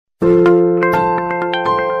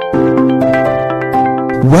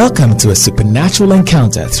Welcome to a supernatural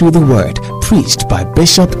encounter through the Word, preached by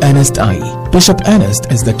Bishop Ernest Ayi. Bishop Ernest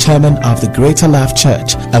is the chairman of the Greater Life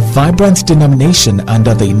Church, a vibrant denomination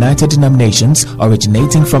under the United Denominations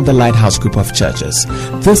originating from the Lighthouse Group of Churches.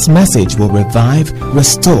 This message will revive,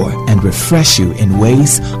 restore, and refresh you in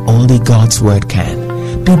ways only God's Word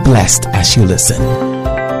can. Be blessed as you listen.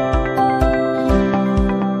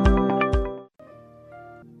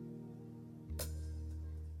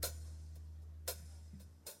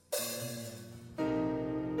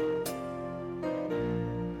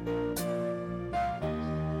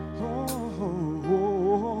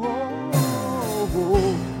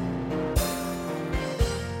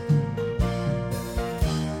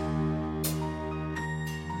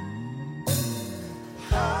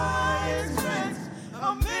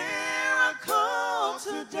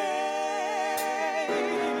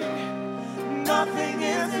 Nothing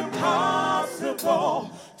is impossible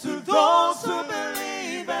to those who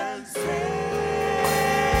believe and say,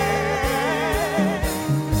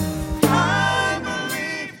 I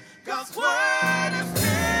believe God's word is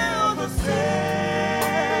still the same.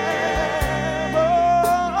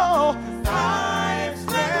 Oh, I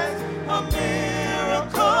expect a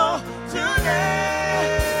miracle today.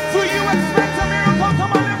 Do you expect a miracle?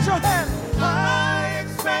 Come on, lift your hand. I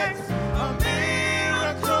expect a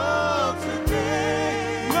miracle today.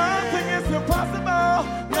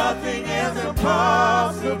 Nothing is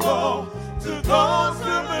impossible to those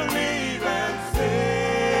who believe and say,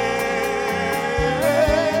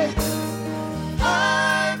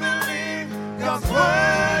 I believe God's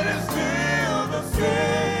word is still the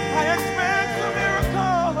same. I expect a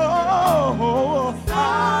miracle. I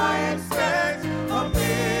expect a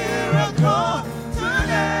miracle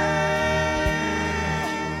today.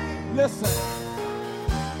 Listen.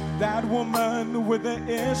 That woman with the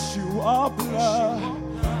issue of blood,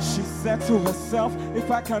 she said to herself,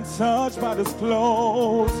 if I can touch by his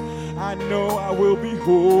clothes, I know I will be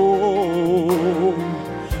whole.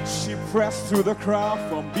 She pressed through the crowd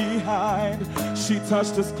from behind. She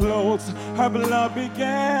touched his clothes. Her blood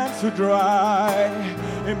began to dry.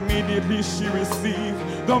 Immediately she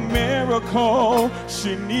received the miracle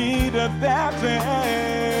she needed that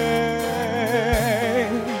day.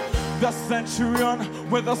 The centurion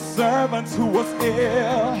with a servant who was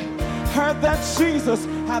ill heard that Jesus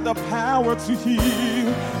had the power to heal,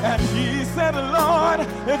 and he said, Lord,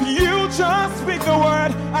 if you just speak the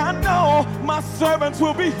word, I know my servant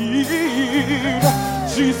will be healed.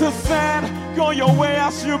 Jesus said, go your way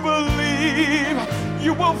as you believe.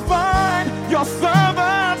 You will find your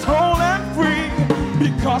servant whole and free,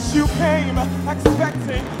 because you came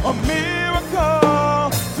expecting a miracle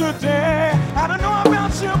today. I don't know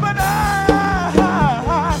about you, but I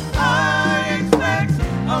expect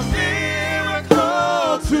a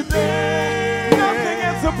miracle today. Nothing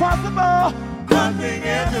is impossible. Nothing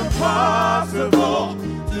is impossible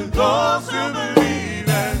to those who believe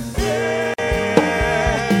and say,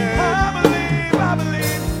 I believe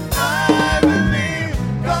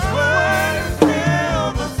God's word is still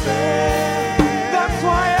the same. That's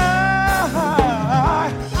why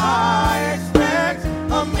I expect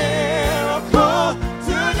a miracle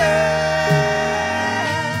today.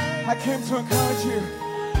 I came to encourage you.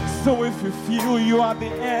 So if you feel you are at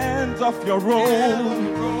the end of your road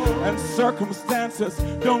and circumstances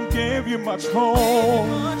don't give you much hope,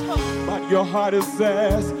 but your heart is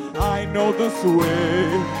says, I know this way,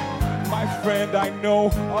 my friend, I know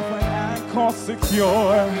of an anchor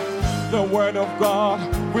secure. The word of God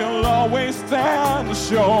will always stand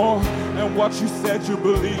sure. And what you said you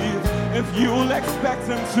believe, if you'll expect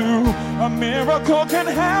him to, a miracle can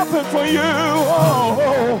happen for you.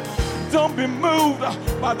 Oh, don't be moved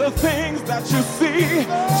by the things that you see.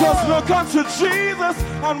 Just look unto Jesus,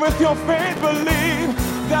 and with your faith believe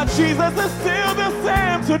that Jesus is still the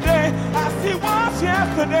same today as he was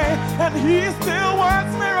yesterday, and he still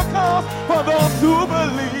works miracles for those who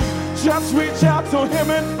believe. Just reach out to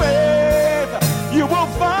him in faith. You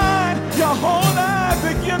will find your whole life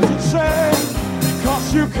begin to change,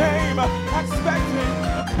 because you came expecting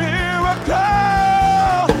a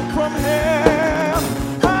miracle from him.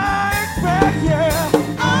 I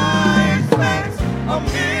expect a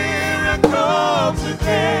miracle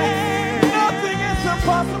today. Nothing is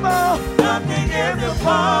impossible. Nothing is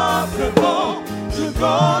impossible to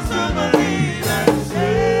those who believe and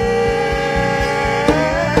say,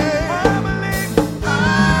 I believe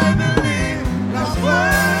God's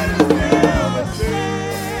word is still the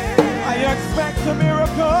same. I expect a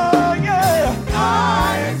miracle, yeah. I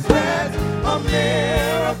expect a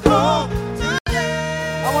miracle.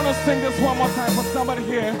 I want to sing this one more time for somebody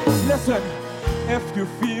here. Listen, If you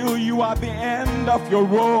feel you are the end of your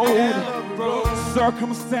road,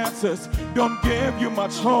 circumstances don't give you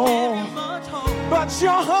much hope, but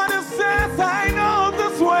your heart says, I know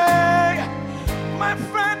this way. My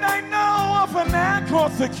friend, I know of an anchor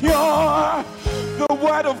secure. The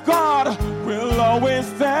word of God will always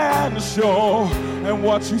stand sure. And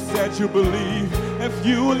what you said you believe, if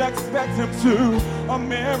you'll expect him to, a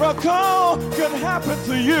miracle can happen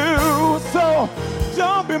to you. So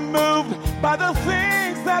don't be moved by the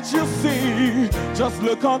things that you see. Just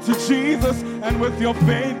look unto Jesus, and with your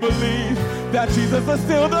faith believe that Jesus is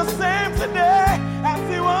still the same today as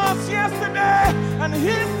he was yesterday, and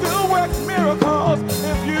he still works miracles.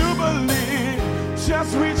 If you believe,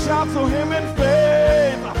 just reach out to him in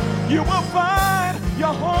faith. You will find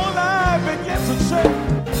your whole life begin to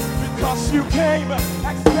change, because you came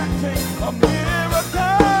expecting a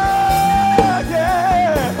miracle.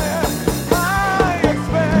 Yeah, I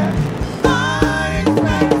expect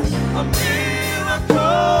a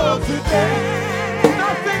miracle today.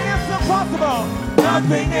 Nothing is impossible.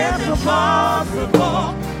 Nothing is impossible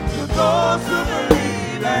to those who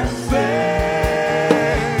believe and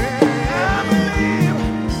say,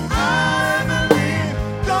 I believe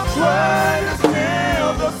God's word is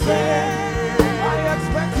still the same. I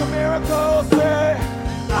expect a miracle, say,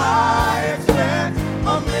 I expect a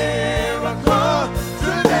miracle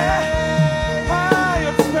today. I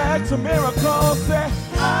expect a miracle, say,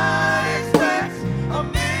 I expect a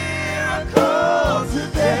miracle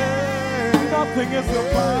today. Nothing is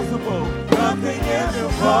impossible. Nothing is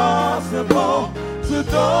impossible to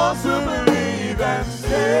those who believe and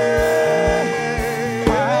say,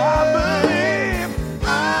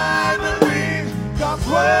 I believe God's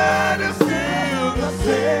word is still the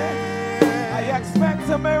same. I expect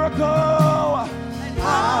a miracle.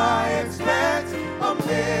 I expect a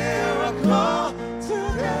miracle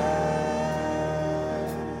today.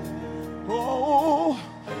 Oh,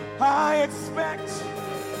 I expect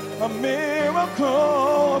a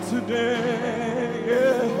miracle today.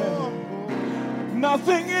 Yeah.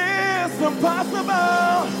 Nothing is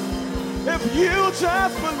impossible if you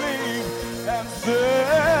just believe and say,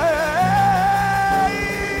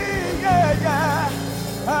 yeah, yeah.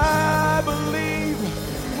 I believe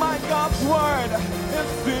my God's word is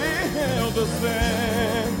still the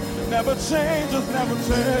same. Never changes, never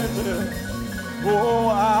changes. Oh,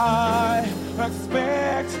 I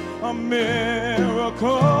expect a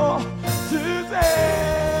miracle today.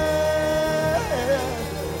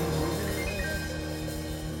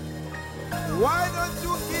 Why don't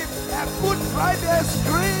you give a Good Friday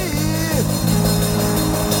scream?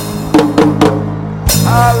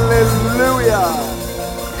 Hallelujah.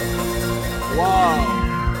 Wow.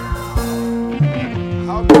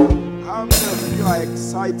 How many of you are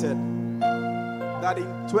excited that in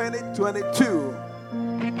 2022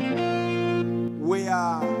 we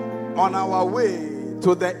are on our way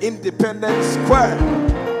to the Independence Square?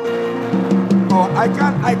 Oh, I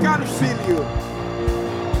can't feel you.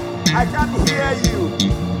 I can't hear you.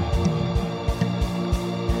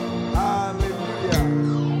 Hallelujah.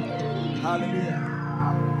 Hallelujah.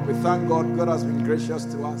 We thank God. God has been gracious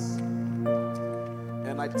to us.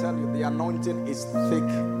 And I tell you, the anointing is thick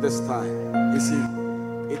this time. You see,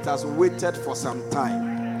 it has waited for some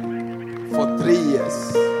time, for 3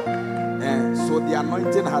 years. And so the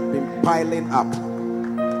anointing had been piling up.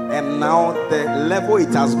 And now the level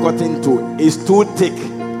it has gotten to is too thick.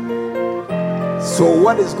 So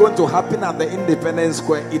what is going to happen at the Independence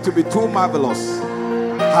Square? It will be too marvelous.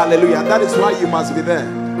 Hallelujah. That is why you must be there.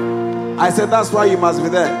 I said that's why you must be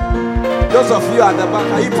there. Those of you at the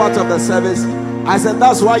back, are you part of the service? I said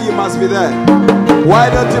that's why you must be there. Why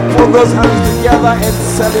don't you put those hands together and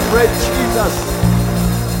celebrate Jesus?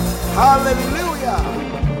 Hallelujah.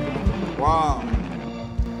 Wow.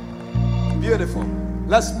 Beautiful.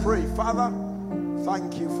 Let's pray. Father,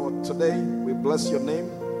 thank you for today. We bless your name.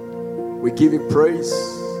 We give you praise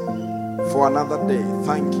for another day.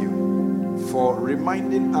 Thank you for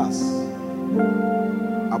reminding us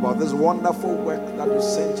about this wonderful work that you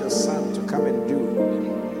sent your son to come and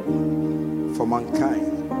do for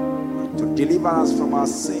mankind, to deliver us from our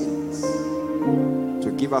sins,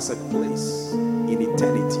 to give us a place in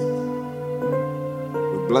eternity.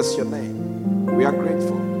 We bless your name. We are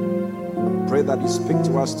grateful. Pray that you speak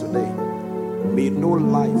to us today. May no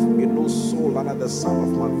life, may no soul under the sound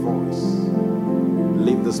of my voice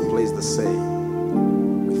leave this place the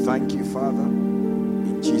same. We thank you, Father,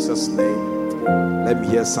 in Jesus' name. Let me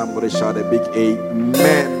hear somebody shout a big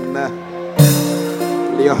amen.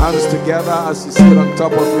 Lay your hands together as you sit on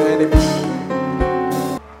top of your enemy.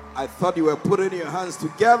 I thought you were putting your hands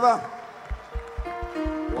together.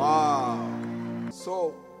 Wow.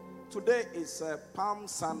 So today is Palm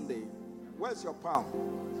Sunday. Where's your palm?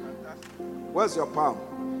 Where's your palm?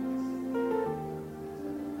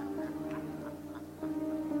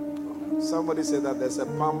 Somebody said that there's a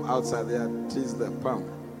palm outside there. It is the palm.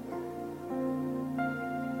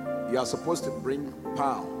 You are supposed to bring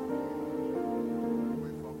palm.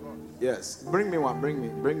 Yes. Bring me one.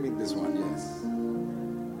 Bring me this one. Yes.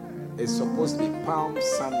 It's supposed to be Palm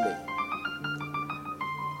Sunday.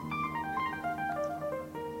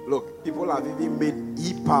 Look, people have even made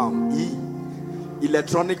e-palm,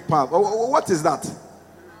 electronic palm. Oh, what is that?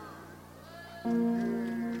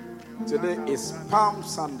 Today is Palm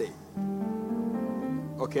Sunday.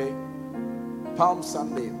 Okay? Palm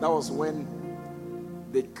Sunday. That was when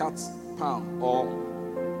they cut palm or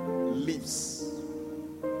leaves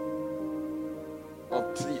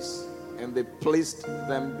of trees and they placed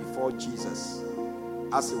them before Jesus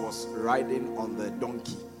as he was riding on the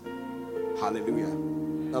donkey. Hallelujah.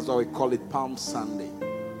 That's why we call it Palm Sunday.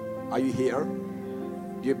 Are you here?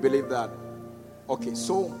 Do you believe that? Okay,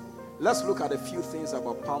 so let's look at a few things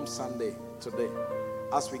about Palm Sunday today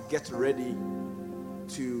as we get ready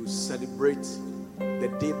to celebrate the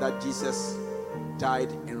day that Jesus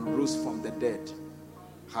died and rose from the dead.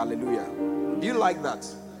 Hallelujah. Do you like that?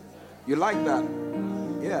 You like that?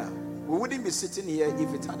 Yeah. We wouldn't be sitting here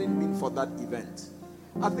if it hadn't been for that event.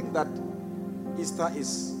 I think that Easter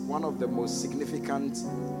is one of the most significant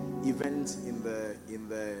events in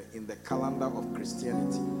the calendar of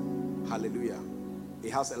Christianity. Hallelujah.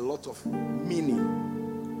 It has a lot of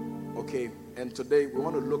meaning. Okay, and today we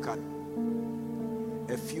want to look at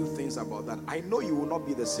a few things about that. I know you will not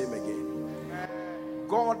be the same again.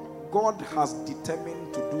 God has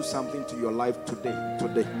determined to do something to your life today,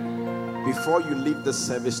 before you leave the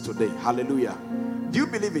service today. Hallelujah. Do you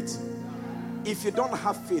believe it? If you don't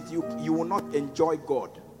have faith, you will not enjoy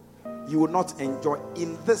God. You will not enjoy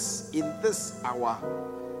in this our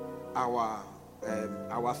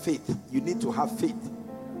faith. You need to have faith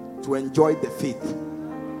to enjoy the faith.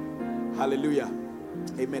 Hallelujah.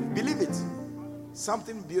 Amen. Believe it.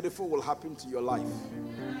 Something beautiful will happen to your life.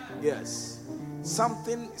 Yes.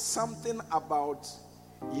 Something about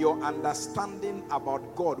your understanding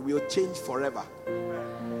about God will change forever.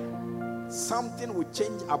 Something will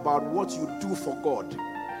change about what you do for God.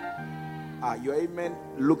 Your amen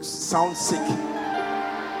sounds sick.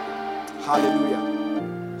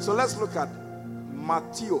 Hallelujah. So let's look at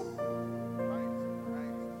Matthew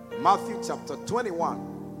chapter 21.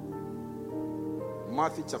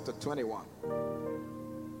 Matthew chapter 21.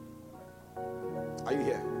 Are you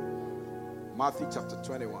here? Matthew chapter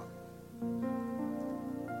 21.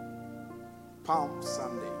 Palm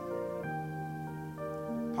Sunday.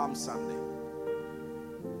 Palm Sunday.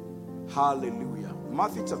 Hallelujah.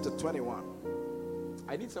 Matthew chapter 21.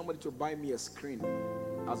 I need somebody to buy me a screen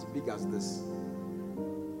as big as this.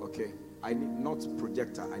 Okay. I need not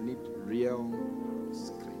projector. I need real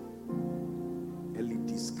screen.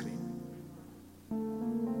 LED screen.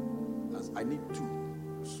 I need two.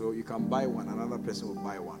 So you can buy one. Another person will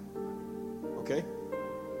buy one. Okay?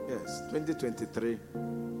 Yes. 2023.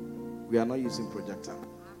 We are not using projector.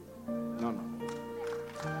 No.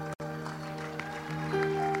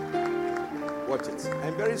 Watch it.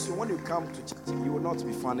 And very soon when you come to church, you will not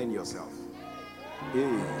be fanning yourself.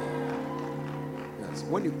 Yeah. Yes.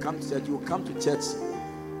 When you come to church, you will come to church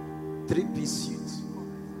 3-piece suit.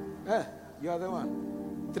 You are the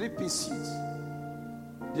one. 3-piece suit.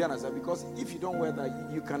 Do you understand? Because if you don't wear that,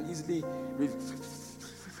 you can easily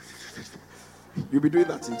you'll be doing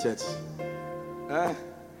that in church.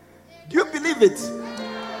 Do you believe it?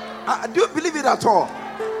 Do you believe it at all?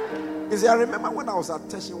 You see, I remember when I was at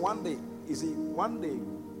Teshi one day. One day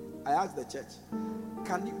I asked the church,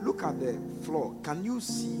 can you look at the floor? Can you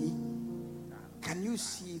see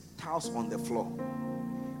tiles on the floor?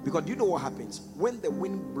 Because you know what happens? When the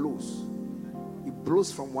wind blows, it blows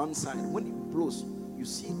from one side. When it blows, you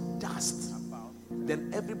see dust.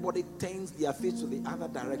 Then everybody turns their face to the other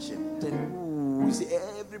direction. Then you see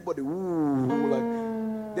everybody like.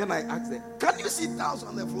 Then I asked them, can you see tiles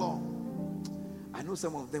on the floor? I know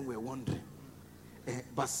some of them were wondering.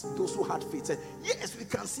 But those who had faith said, yes, we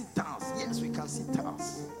can see tiles. Yes, we can see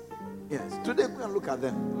tiles. Yes. Today we can look at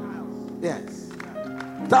them. Yes.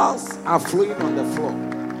 Tiles are flowing on the floor.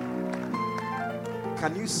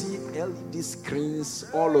 Can you see LED screens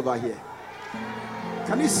all over here?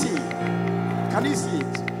 Can you see it? Can you see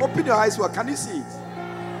it? Open your eyes. Well, can you see it?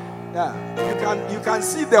 Yeah. You can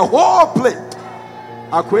see the whole place.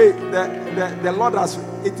 The Lord has.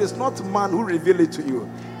 It is not man who revealed it to you.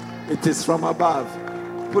 It is from above.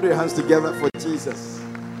 Put your hands together for Jesus.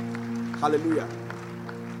 Hallelujah.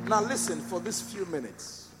 Now listen for these few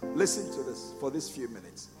minutes. Listen to this for these few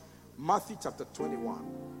minutes. Matthew chapter 21.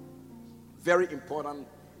 Very important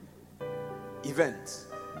event.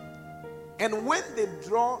 And when they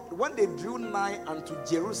drew nigh unto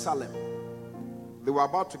Jerusalem, they were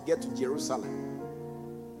about to get to Jerusalem.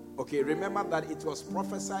 Okay, remember that it was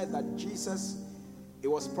prophesied that Jesus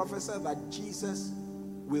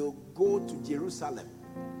will go to Jerusalem.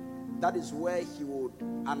 That is where he would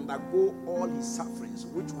undergo all his sufferings,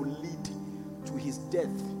 which will lead to his death.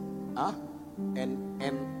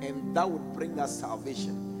 And that would bring us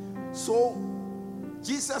salvation. So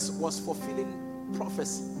Jesus was fulfilling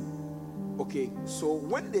prophecy. Okay, so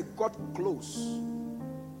when they got close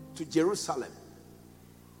to Jerusalem,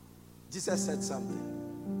 Jesus said something.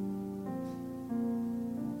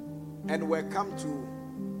 And we're come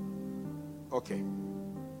to, okay,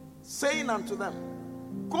 saying unto them,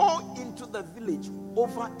 go into the village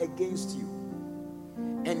over against you,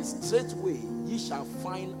 and straightway ye shall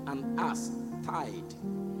find an ass tied,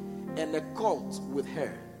 and a colt with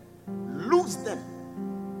her. Loose them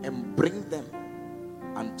and bring them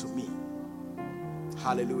unto me.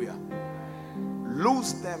 Hallelujah.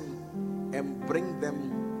 Loose them and bring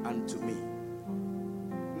them unto me.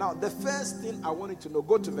 Now, the first thing I want you to know,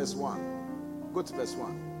 go to verse 1. Go to verse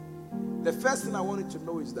 1. The first thing I want you to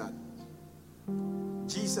know is that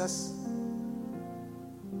Jesus,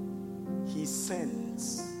 he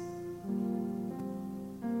sends.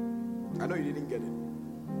 I know you didn't get it.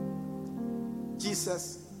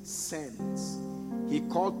 Jesus sends. He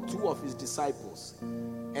called 2 of his disciples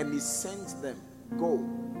and he sent them. Go.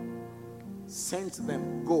 Sent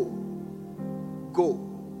them. Go. Go.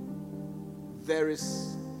 There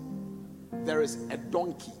is a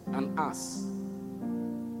donkey, an ass,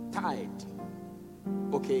 tied.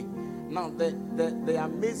 Okay. Now the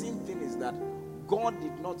amazing thing is that God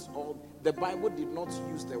did not, or the Bible did not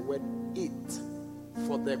use the word it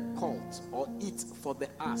for the colt or it for the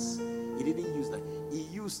ass. He didn't use that. He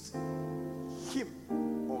used him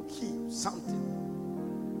or he, something.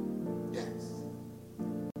 Yes.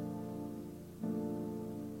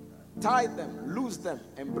 Tie them, loose them,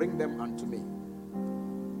 and bring them unto me.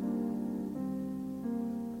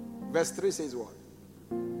 Verse 3 says what?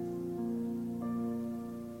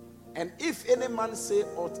 And if any man say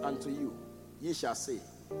aught unto you, ye shall say,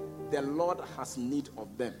 the Lord has need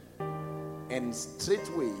of them. And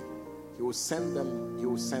straightway he will send them, he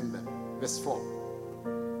will send them. Verse 4.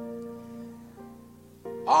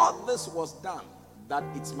 All this was done that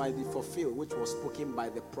it might be fulfilled, which was spoken by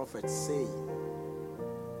the prophet, saying,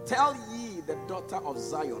 tell ye the daughter of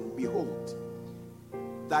Zion, behold,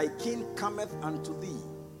 thy king cometh unto thee,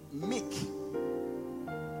 meek,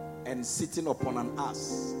 and sitting upon an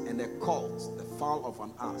ass, and a colt, the foal of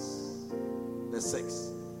an ass. The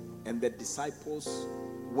 6. And the disciples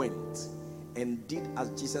went and did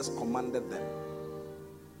as Jesus commanded them.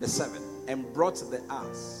 The 7. And brought the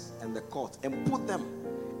ass and the colt, and put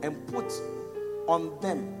on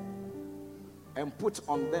them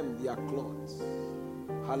their clothes.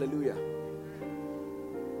 Hallelujah.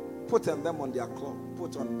 Put on them on their cloth.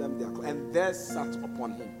 Put on them their cloth. And there sat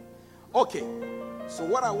upon him. Okay. So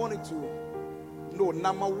what I wanted to know,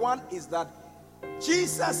 number 1 is that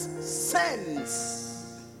Jesus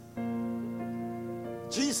sends.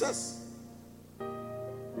 Jesus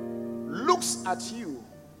looks at you,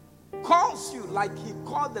 calls you like he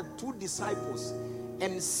called the 2 disciples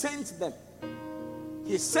and sent them.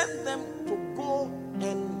 He sent them to go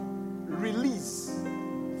and release,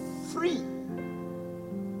 free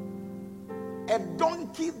a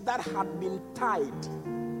donkey that had been tied.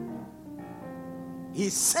 He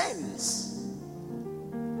sends.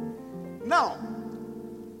 Now,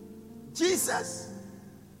 Jesus,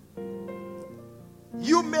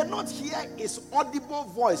 you may not hear his audible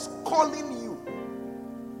voice calling you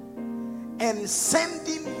and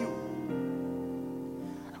sending you,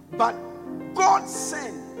 but God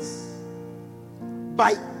sends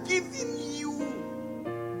by giving you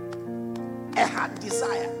a heart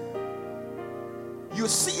desire. You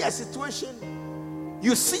see a situation,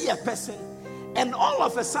 you see a person, and all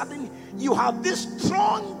of a sudden you have this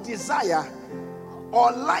strong desire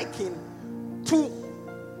or liking to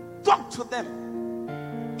talk to them,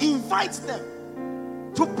 invite them,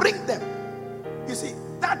 to bring them. You see,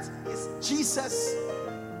 that is Jesus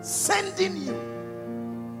sending you.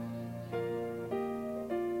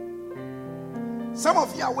 Some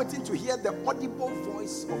of you are waiting to hear the audible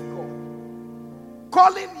voice of God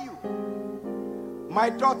calling you, my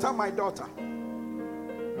daughter, my daughter.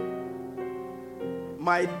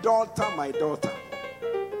 My daughter, my daughter.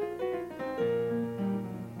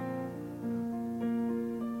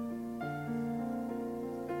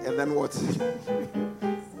 And then what?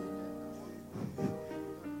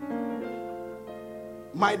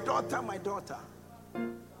 My daughter,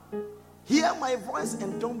 hear my voice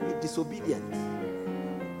and don't be disobedient.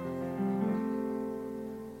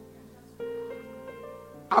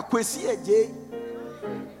 Akwesi Eje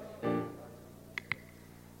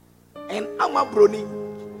and Amabroni.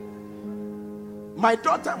 My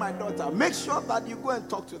daughter, make sure that you go and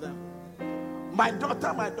talk to them. My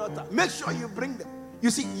daughter, make sure you bring them. You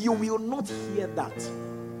see, you will not hear that.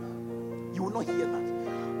 You will not hear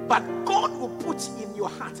that. But God will put in your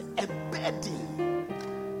heart a burden.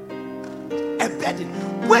 A burden.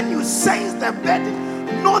 When you sense the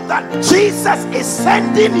burden, know that Jesus is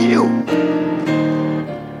sending you.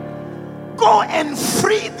 Go and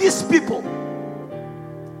free these people.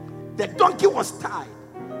 The donkey was tied.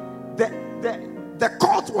 The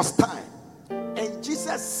colt was tied. And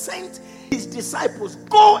Jesus sent his disciples.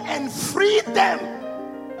 Go and free them.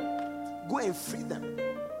 Go and free them.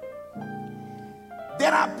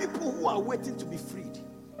 There are people who are waiting to be freed.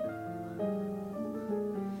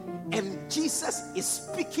 And Jesus is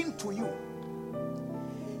speaking to you.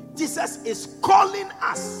 Jesus is calling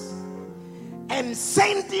us and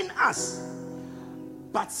sending us.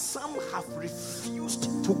 But some have refused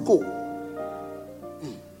to go.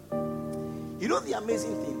 You know the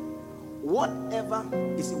amazing thing? Whatever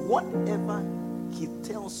he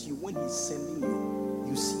tells you when he's sending you,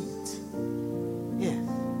 you see it. Yes.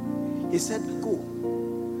 He said, go.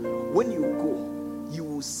 When you go, you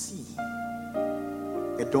will see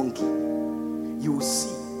a donkey. You will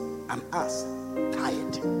see an ass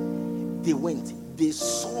tired. They went. They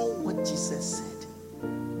saw what Jesus said.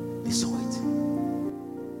 They saw it.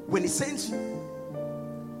 When he sends you,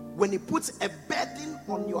 when he puts a burden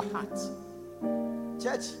on your heart,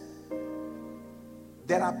 church,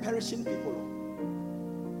 there are perishing people.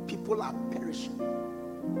 People are perishing.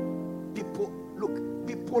 People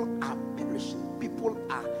are perishing. People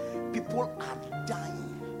are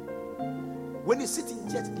dying. When you sit in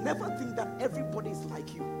church, never think that everybody is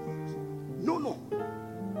like you. No,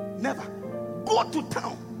 never. Go to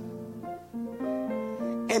town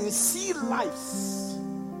and see lives.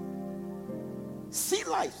 See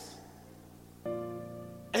lives,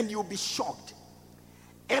 and you'll be shocked.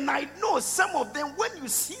 And I know some of them, when you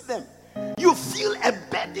see them, you feel a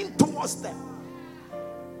burden towards them.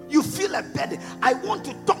 You feel a burden. I want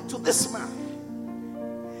to talk to this man.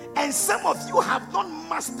 And some of you have not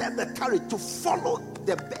mastered the courage to follow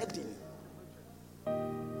the burden.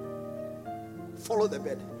 Follow the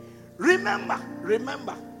burden. Remember.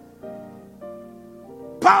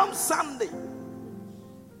 Palm Sunday,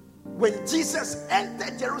 when Jesus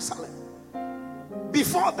entered Jerusalem.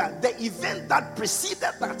 Before that, the event that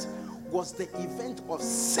preceded that was the event of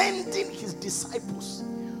sending his disciples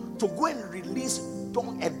to go and release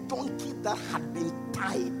a donkey that had been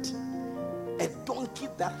tied. A donkey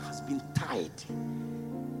that has been tied.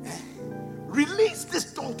 Release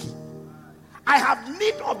this donkey. I have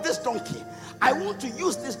need of this donkey. I want to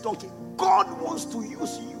use this donkey. God wants to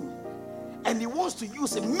use you. And he wants to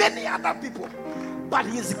use many other people. But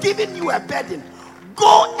he's giving you a burden.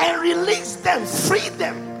 Go and release them. Free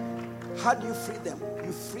them. How do you free them?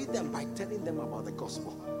 You free them by telling them about the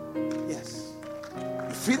gospel. Yes.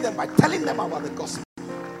 You free them by telling them about the gospel.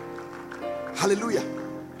 Hallelujah.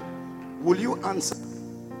 Will you answer?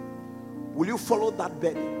 Will you follow that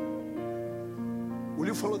burden? Will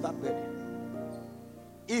you follow that burden?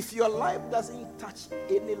 If your life doesn't touch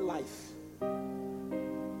any life,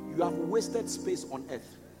 you have wasted space on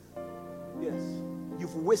earth. Yes.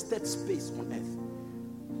 You've wasted space on earth.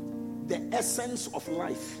 The essence of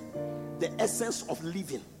life, the essence of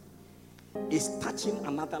living is touching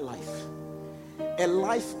another life. A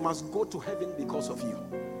life must go to heaven because of you.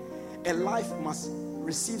 A life must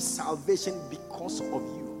receive salvation because of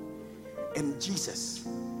you. And Jesus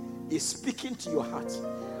is speaking to your heart.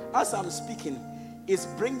 As I'm speaking, is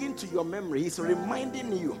bringing to your memory, he's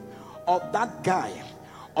reminding you of that guy,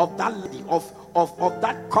 of that lady, of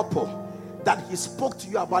that couple that he spoke to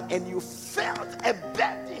you about, and you felt a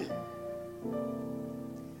burden.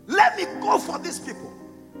 Let me go for these people.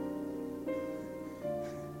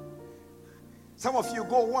 Some of you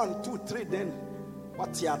go 1, 2, 3, then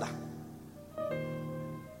what's the other?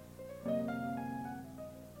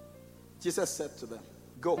 Jesus said to them,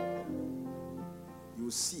 go. You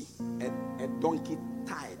see a donkey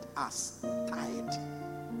tied,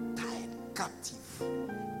 captive,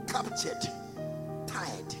 captured,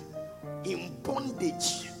 tied, in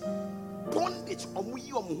bondage.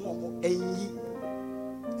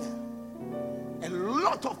 A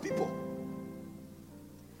lot of people.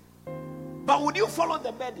 But would you follow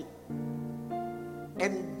the burden?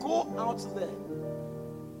 and go out there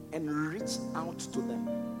and reach out to them.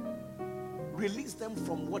 Release them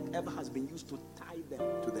from whatever has been used to tie them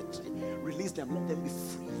to the tree. Release them, let them be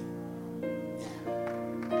free.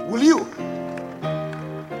 Yeah. Will you?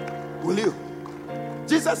 Will you?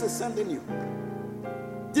 Jesus is sending you.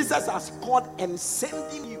 Jesus has called and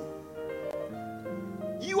sending you.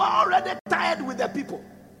 You are already tired with the people.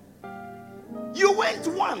 You went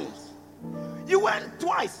once. You went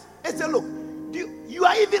twice. He said, look, you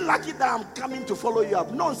are even lucky that I'm coming to follow you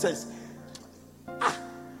up. Nonsense.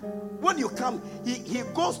 When you come, he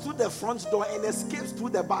goes through the front door and escapes through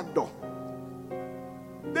the back door.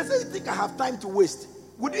 They say, you think I have time to waste?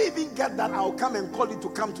 Would you even get that I'll come and call you to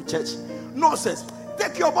come to church? Nonsense.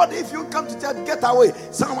 Take your body. If you come to church, get away.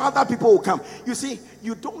 Some other people will come. You see,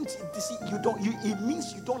 it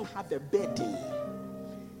means you don't have a burden.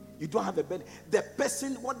 You don't have a burden. The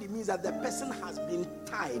person, what it means that the person has been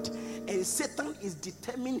tied, and Satan is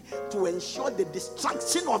determined to ensure the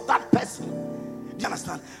destruction of that person. Do you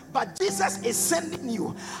understand? But Jesus is sending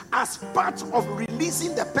you as part of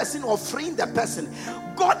releasing the person or freeing the person.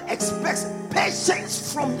 God expects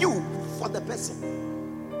patience from you for the person.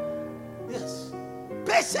 Yes.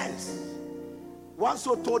 Patience. One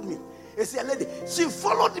soul told me, he said, lady, she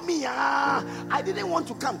followed me. I didn't want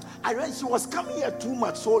to come. I read she was coming here too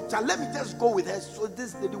much. So let me just go with her so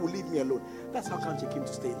this lady will leave me alone. That's how come she came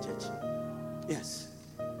to stay in church. Yes.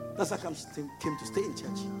 That's how come she came to stay in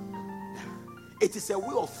church. It is a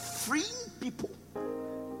way of freeing people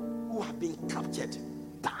who have been captured,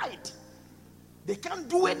 died. They can't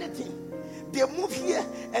do anything. They move here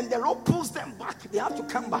and the rope pulls them back. They have to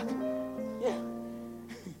come back. Yeah.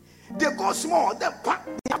 They go small, they have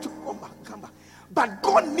to come back. But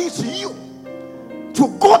God needs you to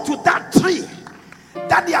go to that tree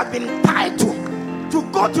that they have been tied to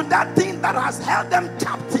go to that thing that has held them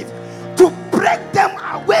captive, to break them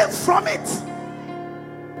away from it.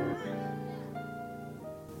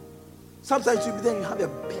 Sometimes you be there, you have a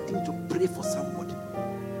burden to pray for somebody.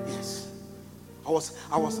 Yes. I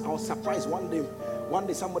was surprised one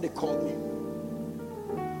day somebody called me.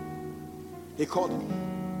 He called me.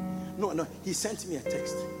 No, he sent me a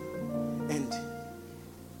text. And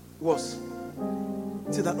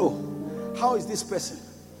said that, how is this person?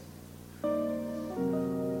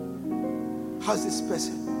 How's this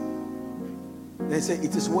person? They say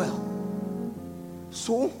it is well.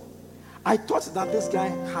 So I thought that this guy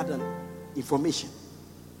had an information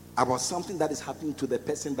about something that is happening to the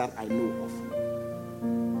person that I know of.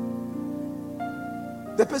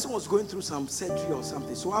 The person was going through some surgery or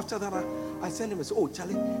something. So after that, I sent him and said,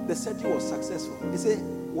 Charlie, the surgery was successful. He said,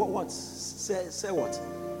 what? Say what?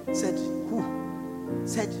 Said, who?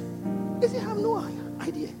 Said, he said, I have no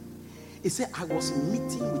idea. He said, I was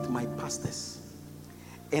meeting with my pastors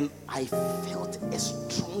and I felt a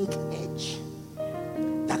strong urge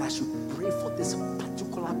that I should pray for this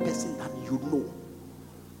particular person that you know.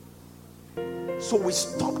 So we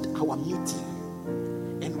stopped our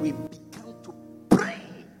meeting and we began to pray.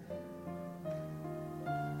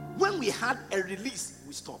 When we had a release,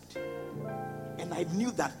 we stopped. And I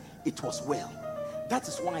knew that it was well. That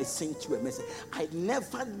is why I sent you a message. I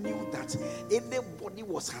never knew that anybody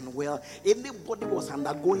was unwell, anybody was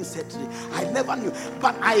undergoing surgery. I never knew.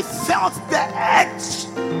 But I felt the edge.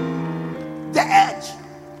 The edge.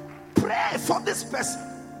 Pray for this person.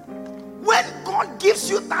 When God gives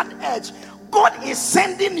you that edge, God is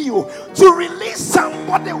sending you to release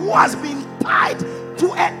somebody who has been tied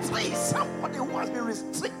to a tree, somebody who has been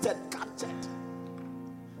restricted, captured.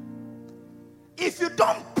 If you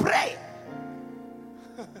don't pray,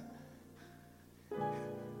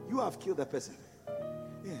 you have killed the person.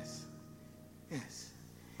 Yes.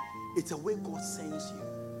 It's a way God sends you.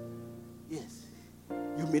 Yes.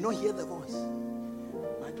 You may not hear the voice.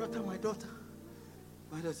 My daughter.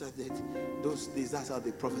 Those days, that's how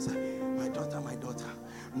they prophesy. My daughter,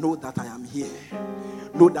 know that I am here.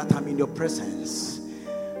 Know that I'm in your presence.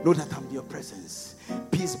 Know that I'm in your presence.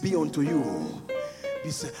 Peace be unto you.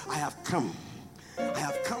 Peace. I have come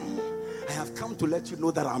to let you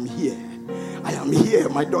know that I'm here. I am here,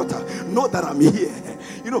 my daughter. Know that I'm here.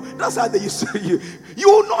 You know, that's how they used to say you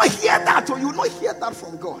will not hear that, or you will not hear that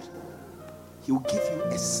from God. He will give you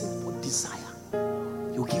a simple desire.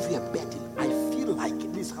 He will give you a burden. I feel like,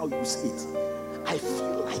 this is how you say it. I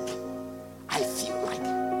feel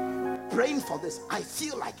like praying for this. I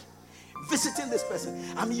feel like visiting this person.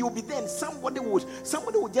 I mean, you'll be there and somebody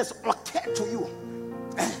would just occur to you.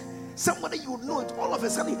 Somebody you know it, all of a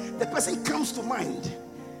sudden the person comes to mind.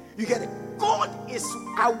 You get it? God is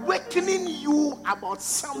awakening you about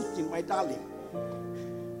something, my darling.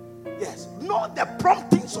 Yes. Know the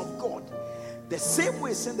promptings of God. The same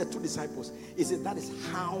way he sent the 2 disciples, he said that is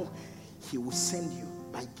how he will send you,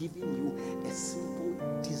 by giving you a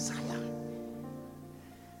simple desire.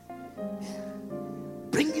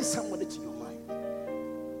 Bringing somebody to your mind.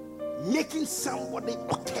 Making somebody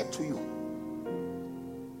occur to you.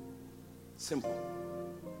 Simple.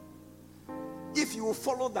 If you will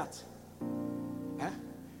follow that,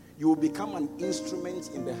 you will become an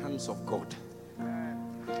instrument in the hands of God.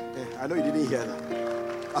 I know you didn't hear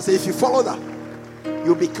that. I say if you follow that,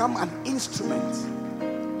 you become an instrument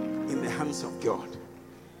in the hands of God.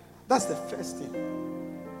 That's the first thing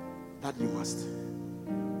that you must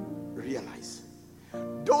realize.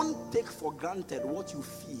 Don't take for granted what you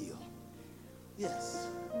feel. Yes.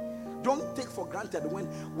 Don't take for granted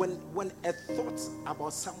when a thought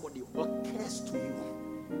about somebody occurs to you.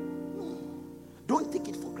 No. Don't take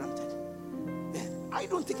it for granted. I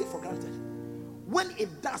don't take it for granted. When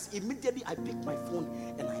it does, immediately I pick my phone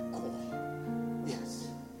and I call. Yes.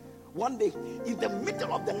 One day, in the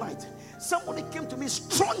middle of the night, somebody came to me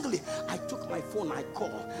strongly. I took my phone, I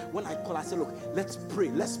called. When I call, I said, look, let's pray.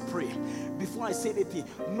 Before I say anything,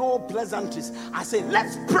 no pleasantries. I said,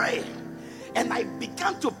 let's pray. And I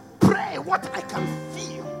began to pray what I can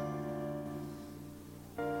feel.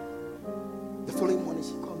 The following morning,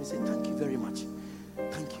 she called me and said, thank you very much.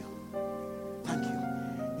 Thank you.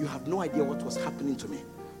 You have no idea what was happening to me.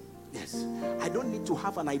 Yes. I don't need to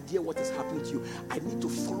have an idea what is happening to you. I need to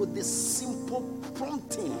follow this simple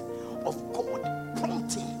prompting of God.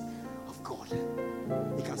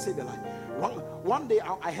 He can save your life. One day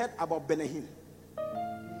I heard about Benahin.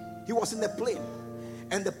 He was in the plane,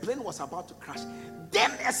 and the plane was about to crash.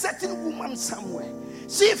 Then a certain woman somewhere,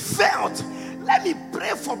 she felt, let me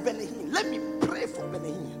pray for Benahin.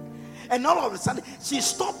 And all of a sudden, she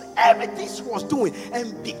stopped everything she was doing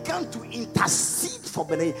and began to intercede for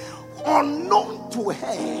Benahin. Unknown to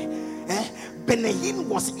her, Benahin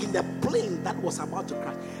was in the plane that was about to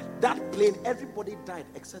crash. That plane, everybody died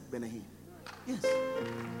except Benahin. Yes.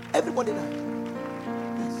 Everybody died.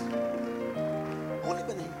 Yes. Only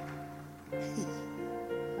Benahin.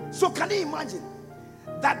 So can you imagine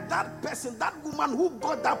that person, that woman who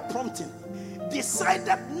got that prompting,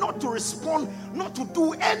 decided not to respond, not to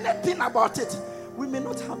do anything about it? We may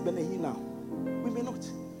not have Benahin now. We may not.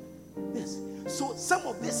 Yes. So some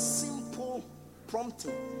of this simple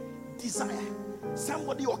prompting, desire,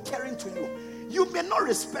 somebody occurring to you, you may not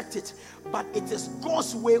respect it, but it is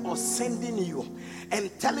God's way of sending you and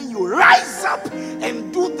telling you, rise up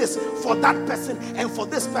and do this for that person and for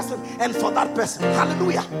this person and for that person.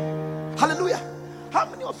 Hallelujah. Hallelujah. How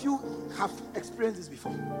many of you have experienced this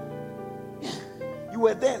before? Yeah. You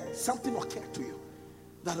were there, something occurred to you.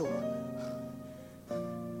 That,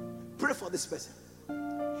 pray for this person.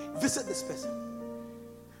 Visit this person.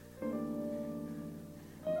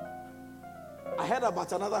 I heard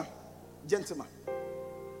about another gentleman.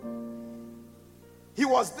 He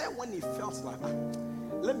was there when he felt like,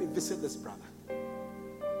 let me visit this brother.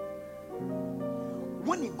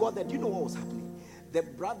 When he got there, do you know what was happening? The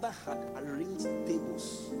brother had arranged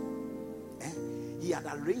tables. He had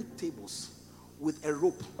arranged tables with a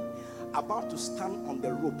rope, about to stand on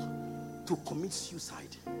the rope to commit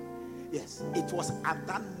suicide. Yes, it was at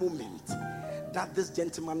that moment that this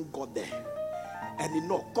gentleman got there. And you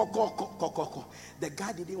know, the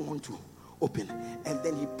guy didn't want to open, and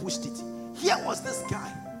then he pushed it. Here was this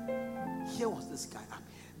guy.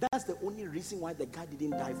 That's the only reason why the guy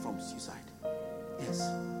didn't die from suicide. Yes.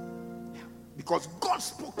 Yeah. Because God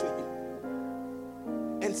spoke to him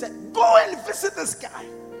and said, go and visit this guy.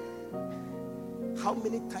 How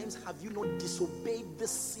many times have you not disobeyed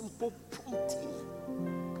this simple prompting?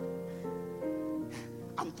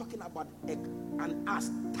 I'm talking about an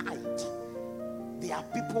ass tied. There are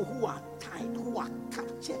people who are tied, who are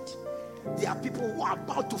captured. There are people who are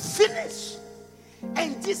about to finish.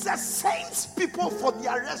 And Jesus sends people for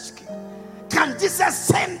their rescue. Can Jesus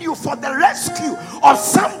send you for the rescue of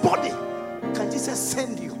somebody? Can Jesus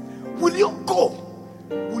send you? Will you go?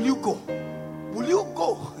 Will you go? Will you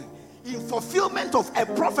go? In fulfillment of a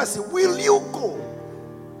prophecy, will you go?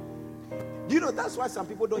 Do you know that's why some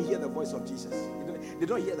people don't hear the voice of Jesus? They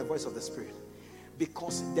don't hear the voice of the Spirit.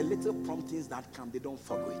 Because the little promptings that come, they don't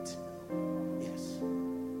follow it. Yes.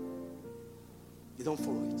 They don't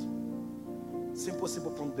follow it. Simple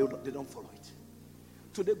prompt, they don't follow it.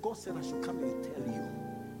 Today, God said I should come and tell you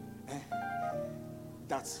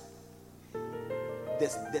that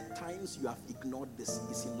the times you have ignored this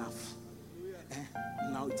is enough.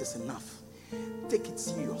 Now it is enough. Take it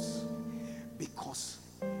serious. Because,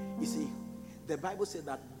 you see, the Bible said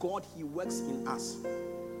that God, He works in us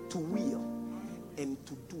to will and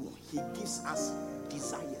to do. He gives us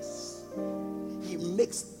desires. He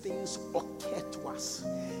makes things occur to us.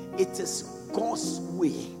 It is God's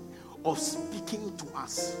way of speaking to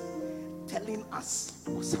us, telling us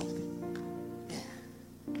something. Yeah.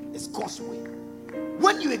 It's God's way.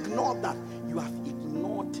 When you ignore that, you have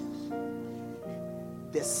ignored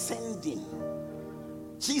the sending.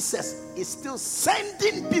 Jesus is still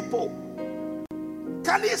sending people.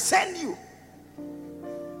 Can he send you?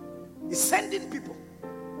 He's sending people.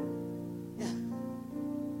 Yeah.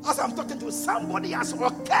 As I'm talking to you, somebody has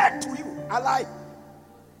occurred to you. I lie.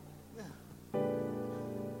 Yeah.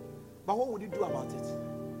 But what would you do about it?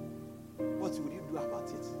 What would you do about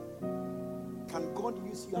it? Can God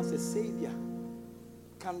use you as a savior?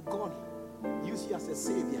 Can God use you as a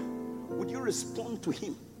savior? Would you respond to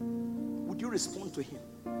him? Would you respond to him?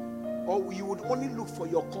 Or you would only look for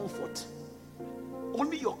your comfort?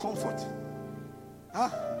 Only your comfort. Huh?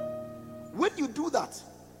 When you do that,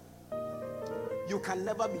 you can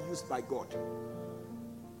never be used by God.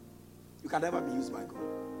 You can never be used by God.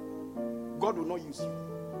 God will not use you.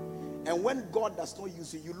 And when God does not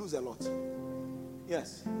use you, you lose a lot.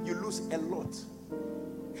 Yes, you lose a lot.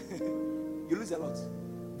 You lose a lot.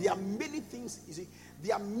 There are many things, you see,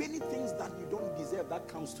 there are many things that you don't deserve that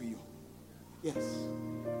comes to you. Yes.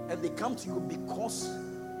 And they come to you because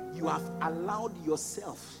you have allowed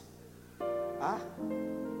yourself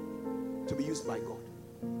to be used by God.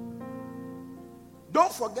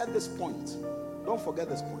 Don't forget this point. Don't forget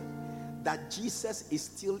this point. That Jesus is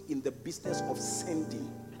still in the business of sending.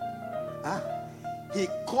 He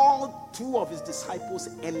called 2 of his disciples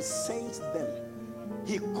and sent them.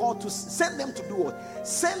 He called to send them to do what?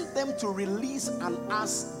 Send them to release an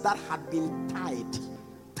ass that had been tied,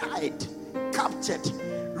 captured,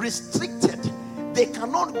 restricted. They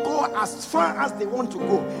cannot go as far as they want to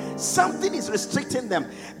go. Something is restricting them.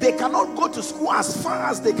 They cannot go to school as far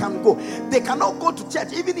as they can go. They cannot go to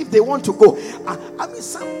church even if they want to go. I mean,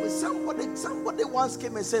 somebody once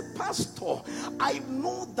came and said, Pastor, I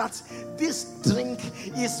know that this drink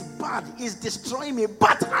is bad, is destroying me,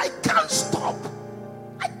 but I can't stop.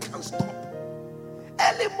 I can't stop.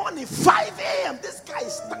 Early morning, 5 a.m., this guy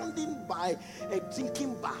is standing by a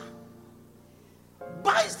drinking bar.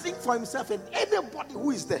 Buys drink for himself and anybody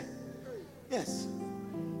who is there. Yes.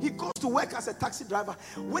 He goes to work as a taxi driver.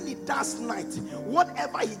 When he does night,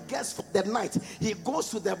 whatever he gets for the night, he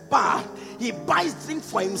goes to the bar. He buys drink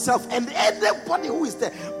for himself and anybody who is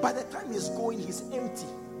there. By the time he's going, he's empty.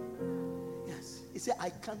 Yes. He said,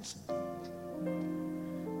 I can't stop.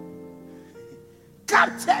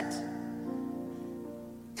 Captured.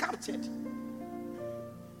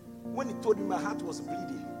 When he told me my heart was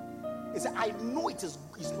bleeding, he said, I know it's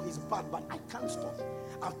bad, but I can't stop.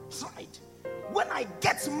 I've tried. When I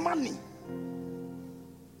get money,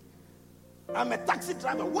 I'm a taxi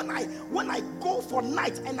driver. When I go for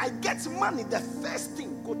night and I get money, the first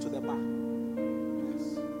thing, go to the bar.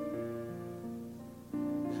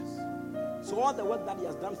 Yes. So all the work that he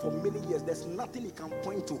has done for many years, there's nothing he can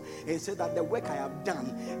point to and say that the work I have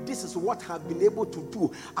done, this is what I've been able to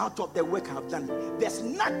do out of the work I have done. There's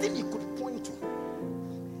nothing he could point to.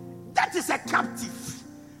 That is a captive.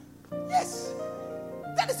 Yes.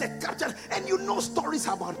 That is a captive. And you know stories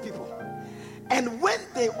about people. And when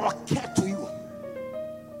they occur to you,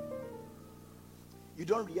 you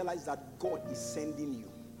don't realize that God is sending you.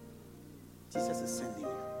 Jesus is sending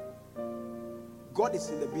you. God is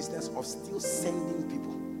in the business of still sending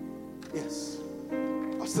people. Yes.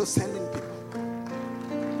 Of still sending people.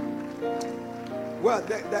 Well,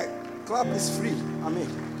 the club is free. I mean,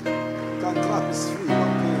 the club is free.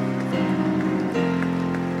 Okay.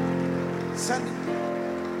 Send it.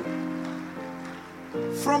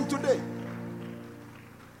 From today,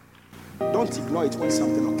 don't ignore it when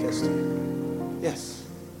something occurs to you. Yes.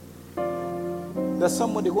 There's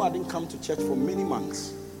somebody who hadn't come to church for many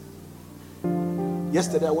months.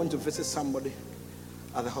 Yesterday I went to visit somebody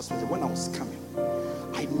at the hospital. When I was coming,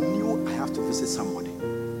 I knew I have to visit somebody.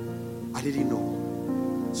 I didn't know.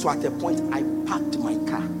 So at a point I parked my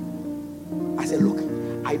car. I said, look,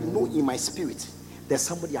 I know in my spirit there's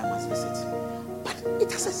somebody I must visit, but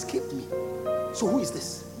it has escaped me. So who is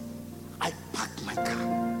this? I parked my car.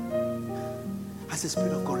 I said,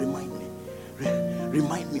 Spirit of God, remind me.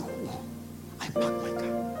 Remind me who. I parked my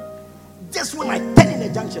car. Just when I turned in the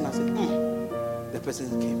junction, I said, the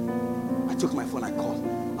person came. I took my phone, I called.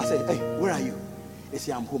 I said, hey, where are you? He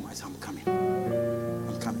said, I'm home. I said, I'm coming.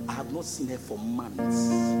 I have not seen her for months.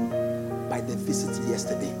 By the visit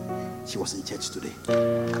yesterday, she was in church today.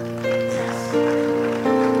 Yes.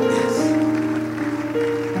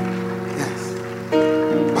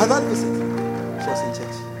 By that visit, she was in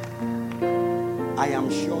church. I am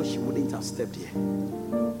sure she wouldn't have stepped here.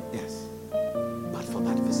 Yes.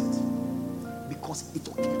 because it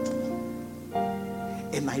occurred to me.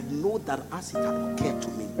 And I know that as it had occurred to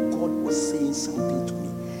me, God was saying something to me.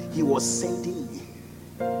 He was sending me.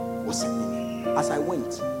 As I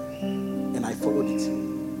went and I followed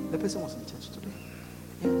it, the person was in church today.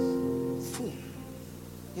 Yes. Full.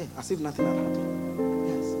 Yeah, as if nothing had happened.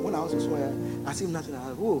 Yes. When I also saw her, as if nothing had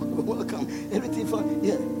happened. Oh, welcome. Everything fine.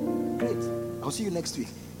 Yeah. Great. I'll see you next week.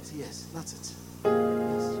 Say, yes, that's it.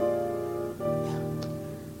 Yes.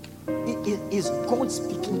 Yeah. Is God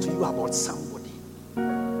speaking to you about somebody?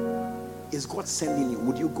 Is God sending you?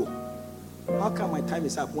 Would you go? How come my time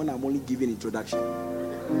is up when I'm only giving introduction?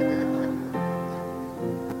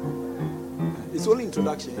 It's only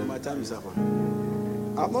introduction. My time is up.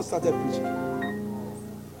 I've not started preaching.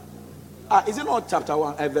 Is it not chapter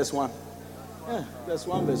 1, verse 1? Yeah, verse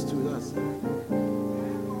 1, verse 2. That's.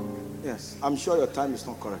 Yes, I'm sure your time is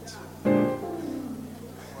not correct.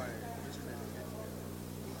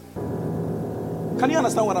 Can you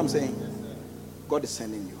understand what I'm saying? God is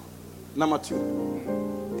sending you. Number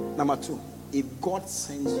two, if God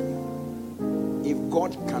sends you, if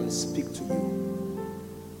God can speak to you,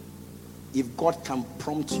 if God can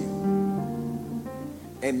prompt you,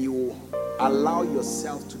 and you allow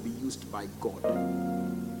yourself to be used by God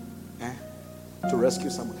to rescue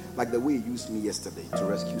somebody, like the way you used me yesterday to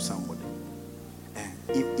rescue somebody,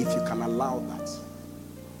 if you can allow that,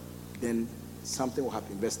 then something will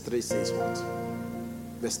happen. Verse 3 says what?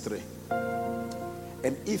 Verse 3.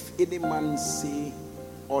 And if any man say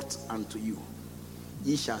aught unto you,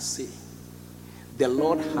 ye shall say, the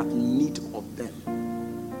Lord hath need of them.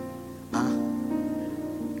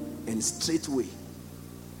 And straightway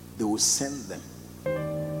they will send them.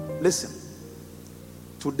 Listen,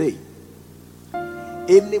 today,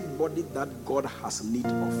 anybody that God has need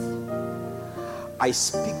of, I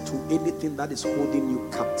speak to anything that is holding you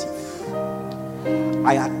captive.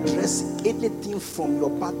 I address anything from your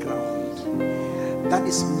background that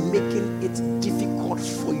is making it difficult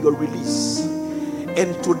for your release.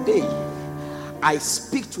 And today, I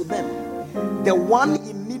speak to them. The one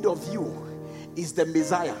in need of you is the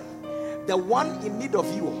Messiah. The one in need of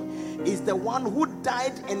you is the one who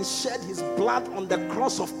died and shed his blood on the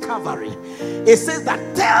cross of Calvary. It says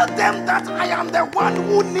that tell them that I am the one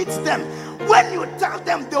who needs them. When you tell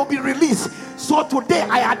them, they'll be released. So today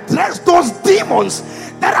I address those demons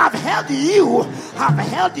that have held you, have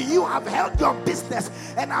held your business,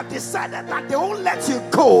 and have decided that they won't let you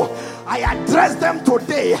go. I address them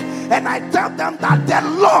today and I tell them that the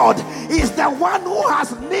Lord is the one who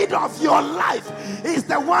has need of your life, is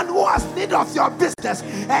the one who has need of your business,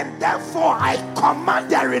 and therefore I command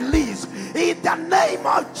their release in the name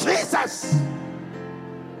of Jesus.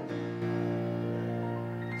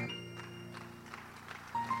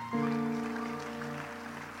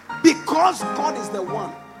 Because God is the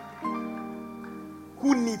one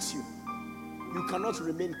who needs you, you cannot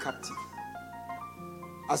remain captive.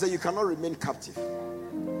 I say you cannot remain captive.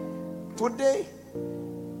 Today,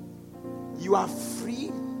 you are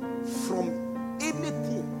free from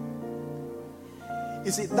anything.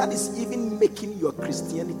 You see, that is even making your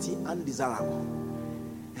Christianity undesirable.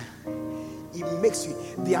 It makes you,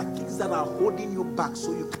 there are things that are holding you back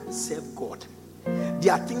so you can't serve God.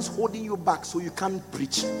 There are things holding you back so you can't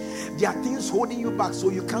preach. There are things holding you back so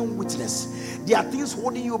you can't witness. There are things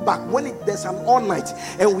holding you back when there's an all night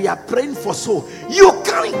and we are praying for soul. You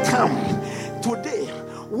can't come. Today,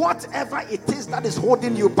 whatever it is that is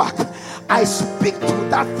holding you back, I speak to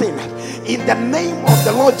that thing in the name of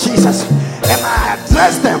the Lord Jesus and I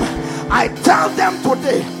address them. I tell them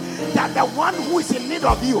today that the one who is in need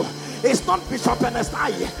of you is not Bishop Ernest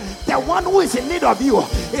Aye. The one who is in need of you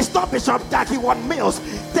is not Bishop Jackie One Mills.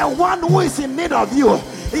 The one who is in need of you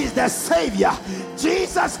is the Savior,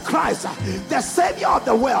 Jesus Christ, the Savior of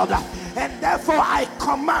the world. And therefore I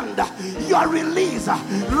command your release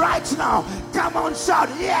right now. Come on, shout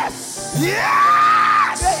yes.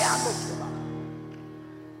 Yes.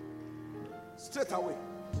 Straight away.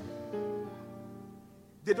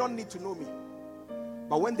 They don't need to know me.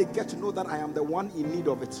 But when they get to know that I am the one in need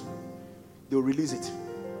of it, they'll release it.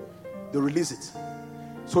 They'll release it.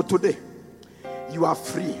 So today, you are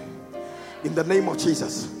free. In the name of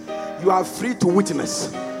Jesus. You are free to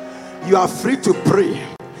witness. You are free to pray.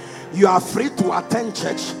 You are free to attend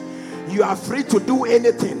church. You are free to do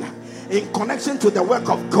anything in connection to the work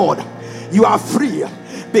of God. You are free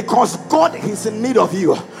because God is in need of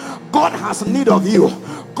you. God has need of you.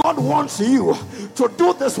 God wants you to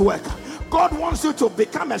do this work. God wants you to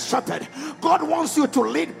become a shepherd. God wants you to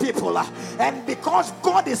lead people. And because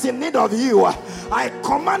God is in need of you, I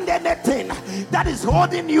command anything that is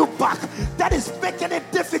holding you back, that is making it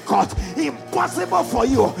difficult, impossible for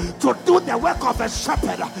you to do the work of a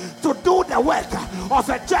shepherd, to do the work of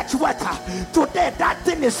a church worker. Today that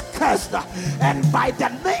thing is cursed, and by the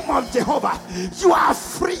name of Jehovah, you are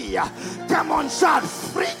free. Come on, shout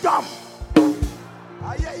freedom.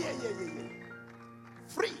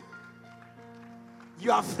 Free.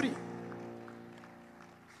 You are free.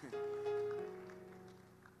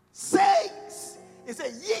 Says, it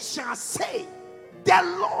says, ye shall say,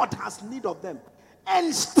 the Lord has need of them,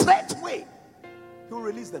 and straightway he will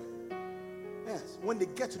release them. Yes, when they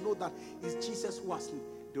get to know that it's Jesus who has need,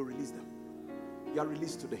 they'll release them. You are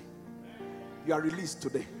released today. You are released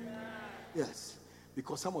today. Yes.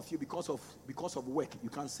 Because some of you, because of work, you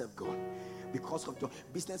can't serve God. Because of your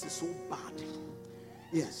business is so bad.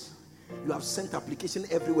 Yes. You have sent application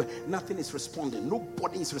everywhere. Nothing is responding.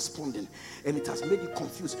 Nobody is responding. And it has made you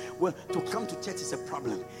confused. Well, to come to church is a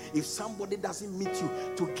problem. If somebody doesn't meet you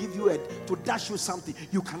to give you to dash you something,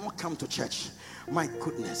 you cannot come to church. My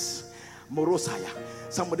goodness. Morosaya.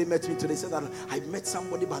 Somebody met me today, said that I met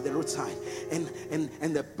somebody by the roadside,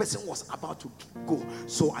 and the person was about to go.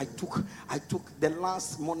 So I took the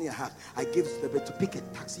last money I had, I gave to pick a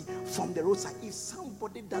taxi from the roadside. If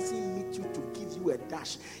somebody doesn't meet you to give you a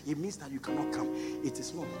dash, it means that you cannot come. It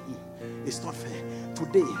is not, it's not fair.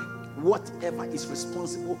 Today, whatever is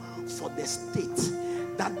responsible for the state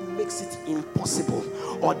that makes it impossible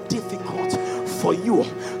or difficult for you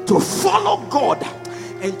to follow God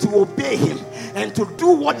and to obey him and to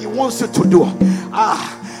do what he wants you to do.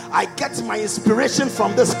 I get my inspiration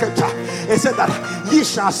from this scripture. It said that ye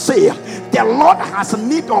shall say, the Lord has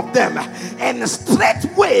need of them, and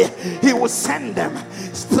straightway he will send them.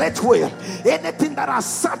 Straightway. Anything that has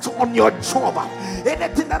sat on your job,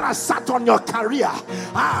 anything that has sat on your career,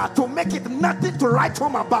 to make it nothing to write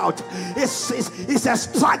home about, it's a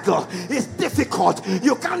struggle. It's difficult.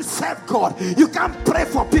 You can't serve God. You can't pray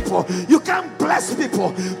for people. You can't bless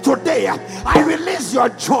people. Today, I release your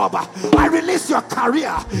job. I release your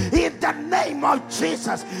career in the name of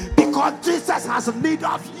Jesus, because Jesus has need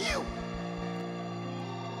of you.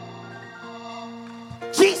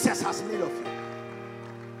 Jesus has need of you.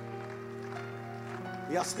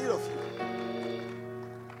 He has need of you.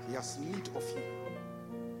 He has need of you.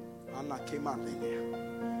 Anna came out in here.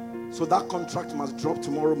 So that contract must drop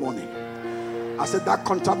tomorrow morning. I said that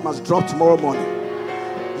contract must drop tomorrow morning.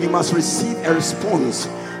 You must receive a response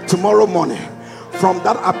tomorrow morning from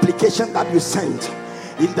that application that you sent.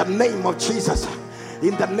 In the name of Jesus.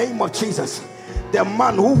 In the name of Jesus. The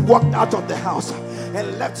man who walked out of the house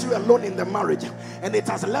and left you alone in the marriage, and it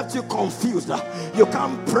has left you confused. You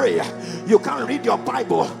can't pray, you can't read your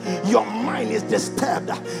Bible, your mind is disturbed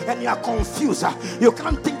and you are confused. You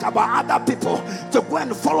can't think about other people to go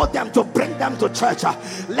and follow them, to bring them to church.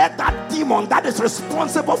 Let that demon that is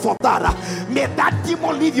responsible for that, may that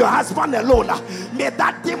demon leave your husband alone. May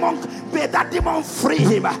that demon free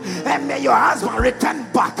him, and may your husband return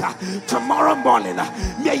back tomorrow morning.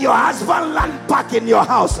 May your husband land back in your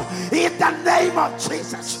house in the name of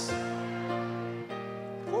Jesus.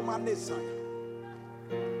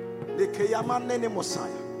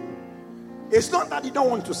 It's not that you don't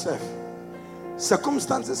want to serve.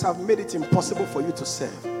 Circumstances have made it impossible for you to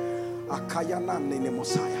serve.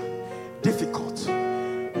 Difficult.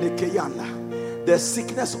 There's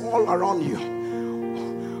sickness all around you.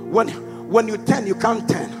 When you turn, you can't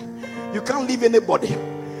turn. You can't leave anybody.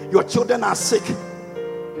 Your children are sick.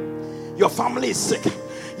 Your family is sick.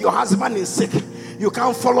 Your husband is sick. You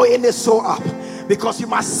can't follow any soul up because you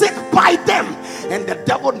must sit by them. And the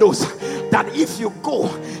devil knows that if you go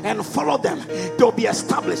and follow them, they'll be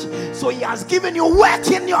established. So he has given you work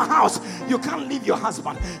in your house. You can't leave your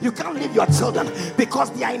husband. You can't leave your children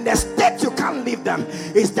because they are in a state you can't leave them.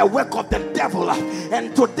 It's the work of the devil.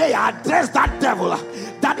 And today I address that devil,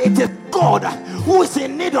 that it is God who is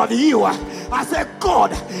in need of you. I say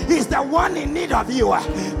God is the one in need of you.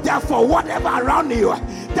 Therefore, whatever around you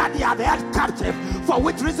that you have held captive, for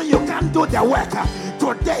which reason you can't do the work,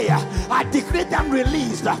 today I decree them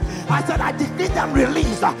released. I said I decree them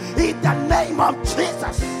released in the name of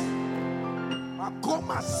Jesus.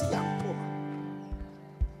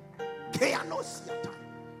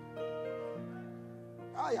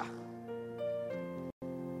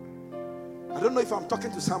 I don't know if I'm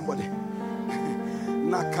talking to somebody.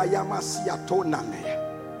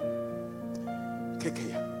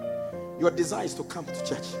 Your desire is to come to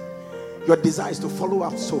church. Your desire is to follow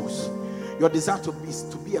up souls. Your desire to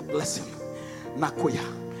be a blessing. Nakoya.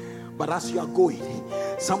 But as you are going,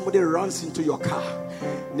 somebody runs into your car.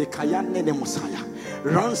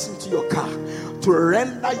 Runs into your car to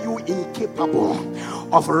render you incapable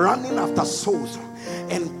of running after souls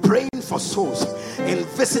and praying for souls and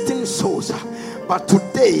visiting souls. But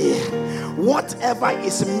today, whatever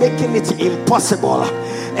is making it impossible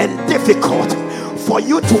and difficult for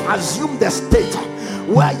you to assume the state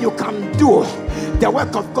where you can do the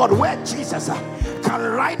work of God, where Jesus can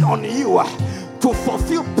ride on you to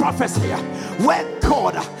fulfill prophecy, where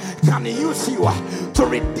God can use you to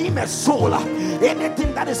redeem a soul,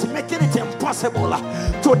 anything that is making it impossible,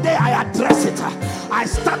 today I address it. I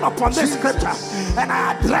stand upon this scripture and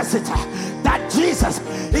I address it, that Jesus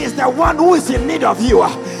is the one who is in need of you,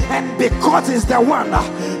 and because he's the one,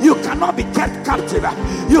 you cannot be kept captive,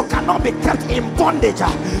 you cannot be kept in bondage.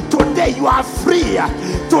 Today you are free,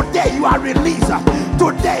 today you are released,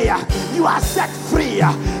 today you are set free.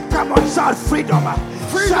 Come on, shout freedom,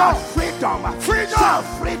 shout freedom, shout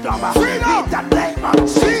freedom, in the name of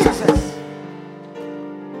Jesus.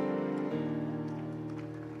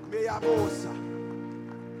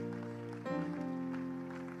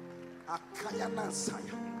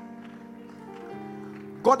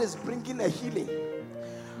 God is bringing a healing.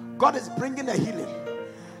 God is bringing a healing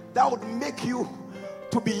that would make you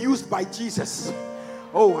to be used by Jesus.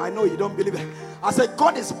 Oh, I know you don't believe it. I said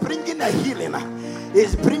God is bringing a healing.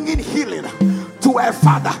 He's bringing healing to a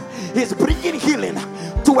father. He's bringing healing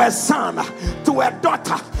to a son, to a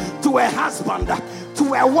daughter, to a husband,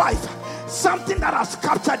 to a wife. Something that has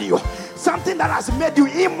captured you, something that has made you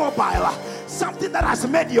immobile, something that has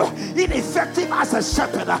made you ineffective as a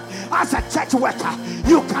shepherd, as a church worker.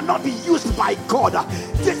 You cannot be used by God.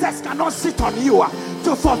 Jesus cannot sit on you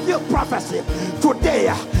to fulfill prophecy. Today,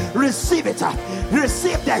 receive it.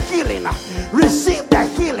 Receive the healing. Receive the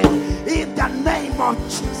healing in the name of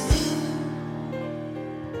Jesus.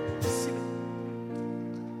 Receive it.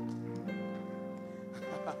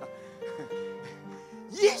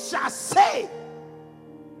 Ye shall say,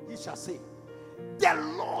 the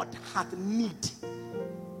Lord hath need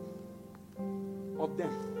of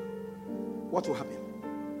them. What will happen?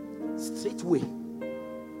 Straightway,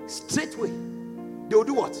 they will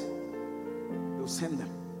do what? They'll send them.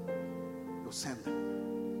 They'll send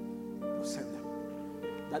them. They'll send them.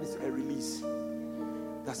 That is a release.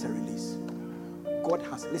 That's a release. God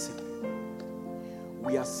has, listen,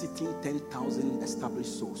 we are sitting 10,000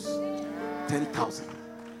 established souls. 10,000.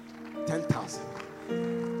 10,000.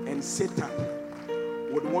 And Satan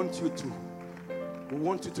would want you to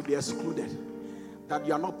be excluded, that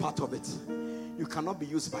you are not part of it. You cannot be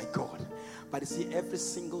used by God. But you see, every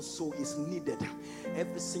single soul is needed.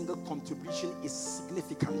 Every single contribution is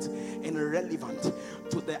significant and relevant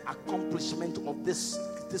to the accomplishment of this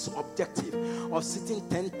objective of sitting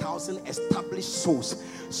 10,000 established souls.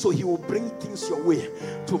 So he will bring things your way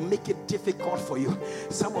to make it difficult for you.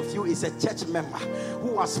 Some of you is a church member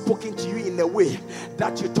who has spoken to you in a way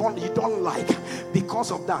that you don't like.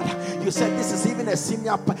 Because of that, you said, this is even a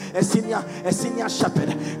senior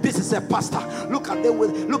shepherd. This is a pastor. Look at the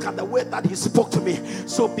way that he spoke to me.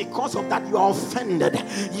 So because of that, you are offended,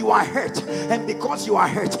 you are hurt, and because you are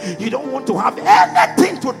hurt, you don't want to have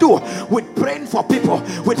anything to do with praying for people,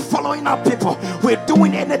 with following up people, with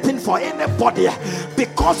doing anything for anybody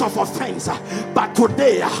because of offense. But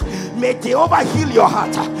today, may Jehovah heal your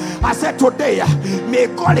heart. I said today, may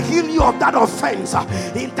God heal you of that offense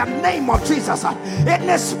in the name of Jesus.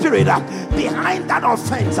 Any spirit behind that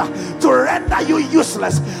offense to render you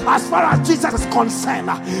useless as far as Jesus is concerned,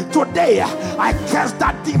 today I curse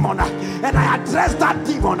that demon and I address that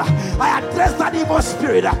demon. I address that evil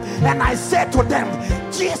spirit and I say to them,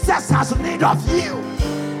 Jesus has need of you.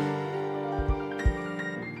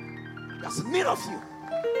 He has need of you.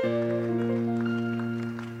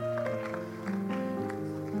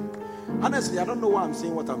 Honestly, I don't know why I'm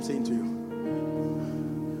saying what I'm saying to you.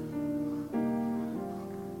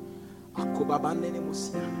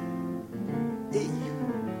 Hey.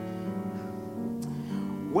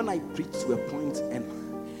 When I preach to a point and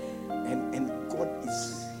God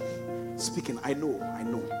is speaking, I know.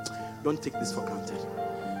 Don't take this for granted.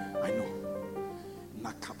 I know.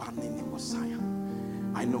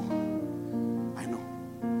 I know.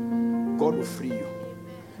 God will free you.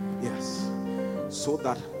 Yes. So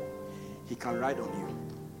that he can ride on you.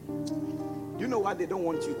 Do you know why they don't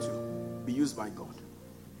want you to be used by God?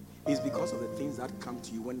 It's because of the things that come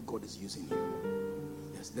to you when God is using you.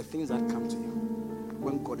 Yes, the things that come to you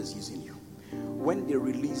when God is using you. When they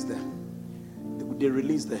release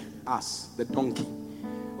the ass, the donkey.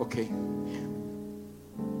 Okay.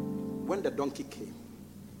 When the donkey came,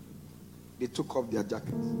 they took off their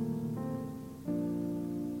jackets.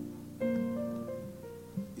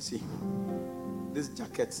 You see, this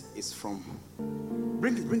jacket is from.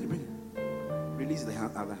 Bring it. Release the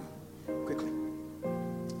other hand quickly.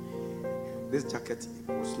 This jacket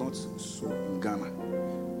was not so in Ghana.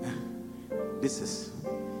 This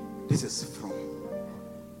is from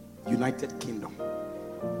United Kingdom.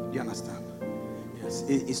 Do you understand? Yes,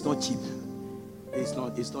 it's not cheap. It's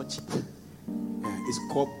not cheap. It's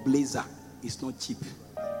called Blazer. It's not cheap.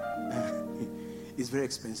 It's very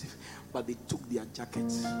expensive. But they took their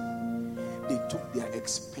jackets. They took their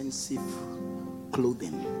expensive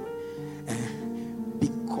clothing.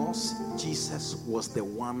 Because Jesus was the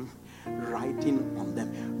one riding on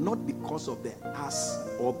them, not because of the ass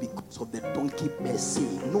or because of the donkey per se.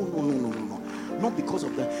 No. Not because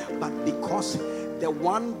of that, but because the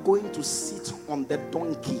one going to sit on the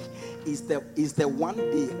donkey is the one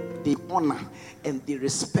they honor and they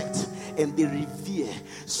respect and they revere.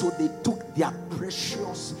 So they took their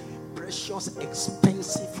precious,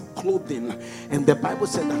 expensive clothing, and the Bible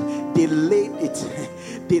said that they laid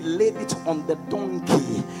it on the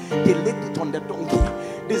donkey. They laid it on the donkey.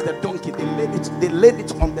 This is the donkey. They laid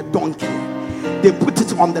it on the donkey. They put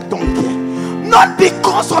it on the donkey. Not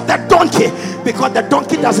because of the donkey, because the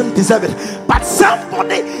donkey doesn't deserve it, but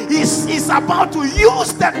somebody is about to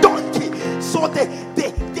use the donkey. So they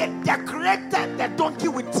decorated the donkey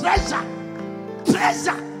with treasure.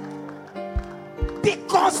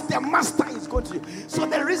 Because the master is going to. So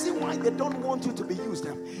the reason why they don't want you to be used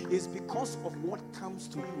is because of what comes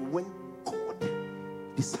to you when God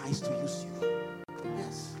decides to use you.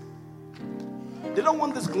 Yes. They don't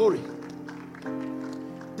want this glory.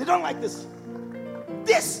 They don't like this.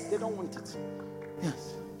 They don't want it.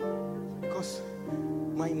 Yes. Because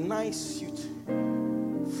my nice suit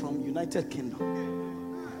from United Kingdom,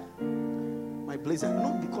 my blazer,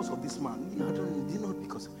 not because of this man. Not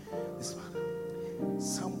because of this man.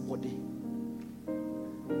 Somebody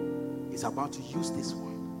is about to use this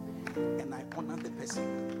one, and I honor the person.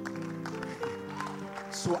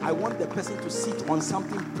 So I want the person to sit on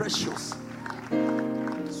something precious.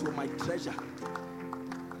 So my treasure,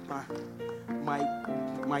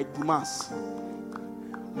 my Dumas,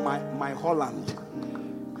 my Holland,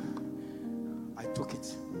 I took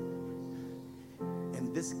it,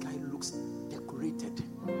 and this guy looks decorated.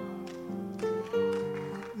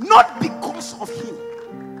 Not because of him,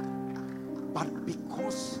 but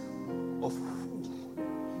because of who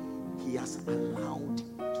he has allowed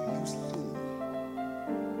to use him.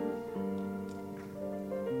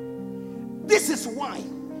 This is why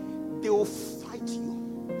they will fight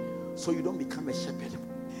you, so you don't become a shepherd.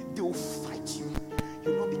 They will fight you.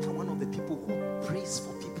 You don't become one of the people who prays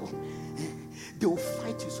for people. They will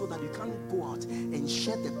fight you so that you can't go out and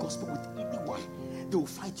share the gospel with anyone. They will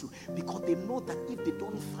fight you because they know that if they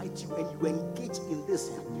don't fight you and you engage in this,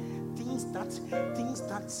 things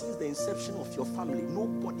that since the inception of your family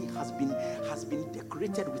nobody has been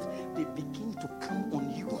decorated with, they begin to come on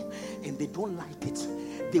you and they don't like it.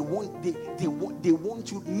 They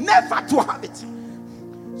want you never to have it.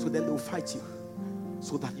 So then they will fight you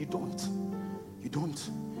so that you don't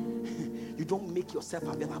make yourself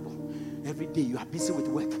available. Every day you are busy with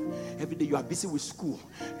work. Every day you are busy with school.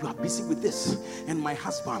 You are busy with this. And my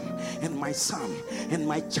husband, and my son, and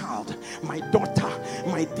my child, my daughter,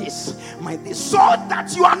 my this. So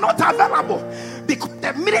that you are not available. Because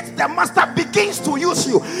the minute the master begins to use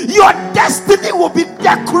you, your destiny will be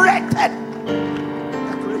decorated.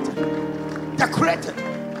 Decorated.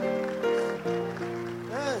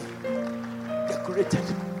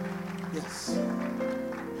 Yes.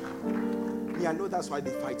 I know that's why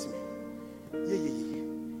they fight me. Yeah.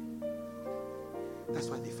 That's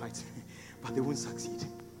why they fight me. But they won't succeed.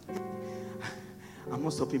 I'm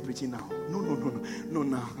not stopping preaching now. No,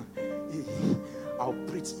 now. I'll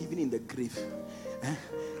preach even in the grave.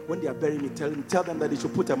 When they are burying me, tell them that they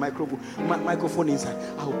should put a microphone inside.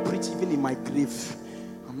 I'll preach even in my grave.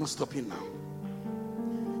 I'm not stopping now.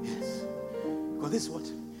 Yes. Because this is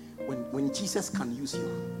what? When Jesus can use you,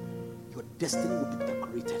 your destiny will be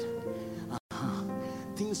decorated.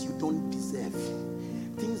 Things you don't deserve,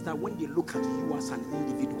 things that when they look at you as an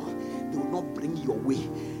individual, they will not bring your way.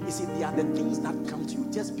 You see, they are the things that come to you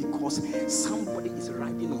just because somebody is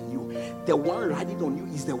riding on you. The one riding on you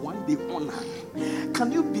is the one they honor.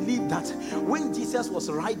 Can you believe that when Jesus was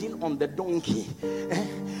riding on the donkey,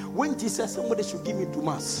 when Jesus, somebody should give me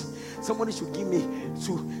Dumas, somebody should give me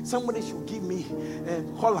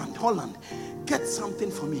Holland, get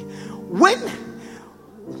something for me. When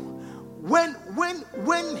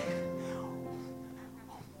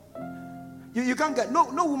you can't get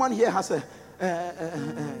no woman here has a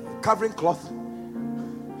covering cloth.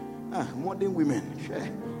 Modern women,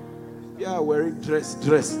 Yeah, wearing dress.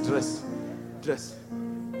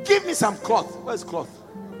 Give me some cloth. Where's cloth?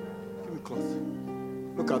 Give me cloth.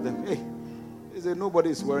 Look at them. Hey, they say nobody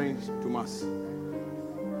is wearing to mass.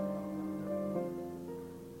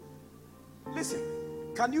 Listen,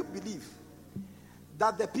 can you believe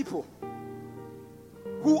that the people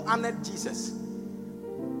who honored Jesus,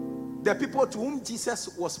 the people to whom Jesus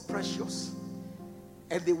was precious,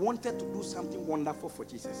 and they wanted to do something wonderful for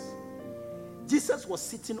Jesus. Jesus was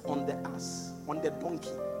sitting on the ass, on the donkey.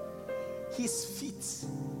 His feet,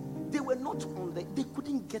 they were not on the, they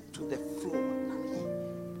couldn't get to the floor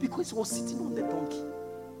because he was sitting on the donkey.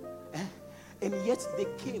 And yet they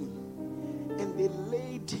came and they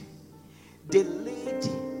laid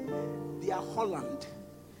their Holland,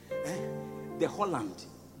 the Holland,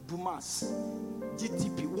 Dumas,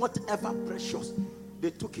 GTP, whatever precious,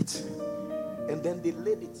 they took it and then they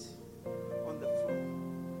laid it on the floor.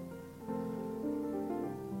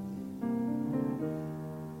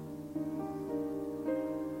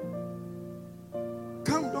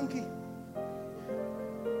 Come, donkey.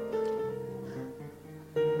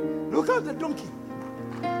 Look at the donkey.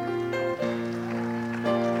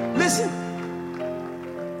 Listen.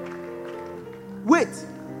 Wait.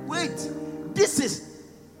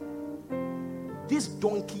 This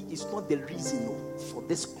donkey is not the reason for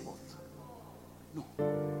this cloth. No.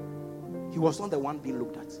 He was not the one being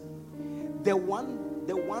looked at. The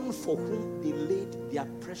one for whom they laid their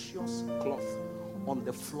precious cloth on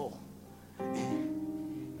the floor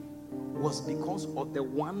was because of the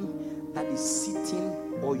one that is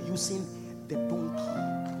sitting or using the donkey.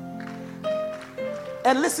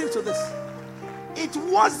 And listen to this. It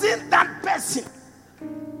wasn't that person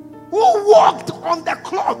who walked on the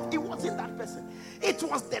cloth. It wasn't that person. It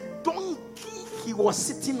was the donkey he was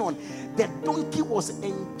sitting on. The donkey was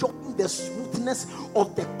enjoying the smoothness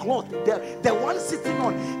of the cloth. The one sitting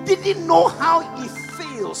on didn't know how it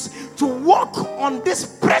feels to walk on this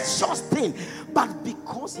precious thing. But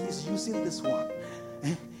because he's using this one,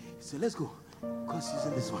 he said, let's go. Because he's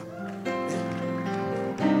using this one.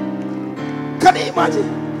 Can you imagine?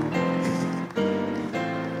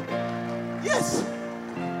 Yes.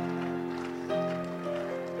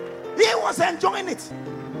 He was enjoying it.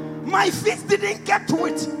 My feet didn't get to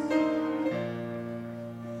it.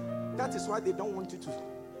 That is why they don't want you to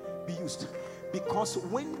be used. Because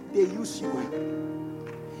when they use you,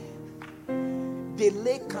 they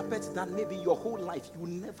lay carpets that maybe your whole life you will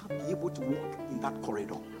never be able to walk in that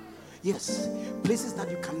corridor. Yes, places that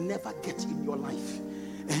you can never get in your life.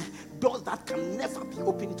 Doors that can never be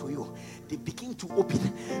opened to you, they begin to open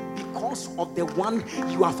because of the one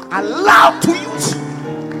you have allowed to use.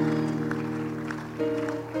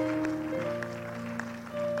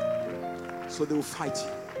 So they will fight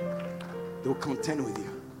you. They will contend with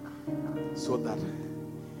you so that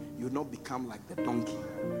you will not become like the donkey.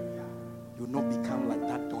 You will not become like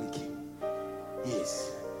that donkey.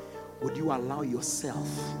 Yes. Would you allow yourself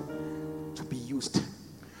to be used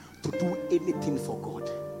to do anything for God?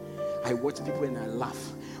 I watch people and I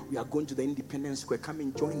laugh. We are going to the Independence Square. Come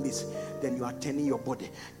and join this. Then you are turning your body.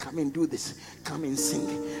 Come and do this. Come and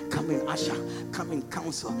sing. Come and usher. Come and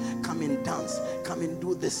counsel. Come and dance. Come and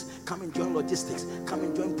do this. Come and join logistics. Come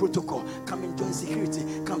and join protocol. Come and join security.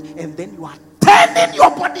 Come, and then you are turning your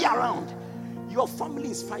body around. Your family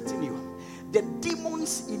is fighting you. The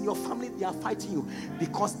demons in your family, they are fighting you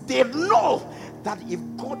because they know that if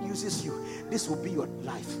God uses you, this will be your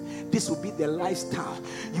life. This will be the lifestyle.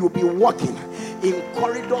 You will be walking in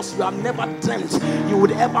corridors you have never dreamt you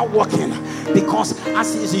would ever walk in, because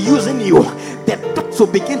as He's using you, the doors will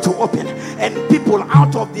begin to open, and people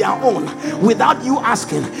out of their own, without you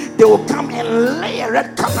asking, they will come and lay a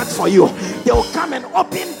red carpet for you. They will come and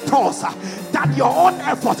open doors that your own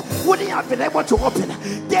effort wouldn't have been able to open.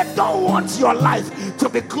 They don't want your life to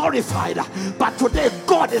be glorified, but today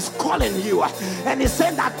God is calling you and He's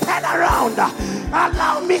saying that turn around,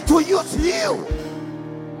 allow me to use you.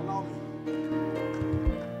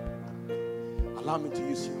 Allow me to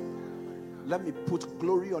use you. Let me put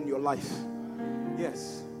glory on your life.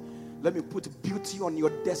 Yes. Let me put beauty on your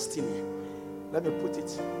destiny. Let me put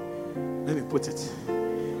it.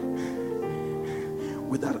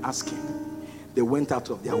 Without asking, they went out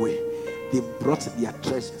of their way. They brought their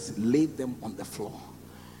treasures, laid them on the floor.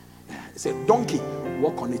 He said, donkey,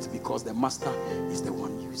 walk on it, because the master is the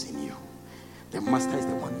one using you. The master is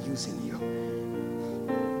the one using you.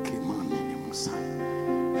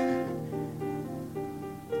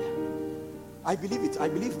 I believe it. I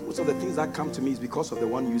believe most of the things that come to me is because of the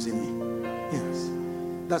one using me. Yes.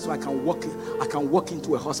 That's why I can walk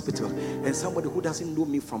into a hospital and somebody who doesn't know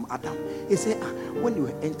me from Adam, he say, when you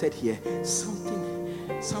entered here,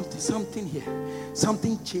 something Something here.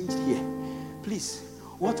 Something changed here. Please,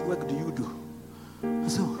 what work do you do?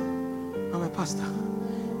 So, I'm a pastor.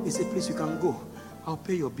 He said, please, you can go. I'll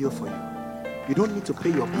pay your bill for you. You don't need to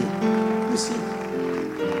pay your bill. You see,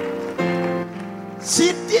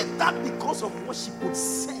 she did that because of what she could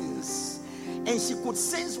sense. And she could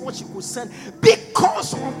sense what she could sense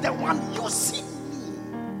because of the one using me.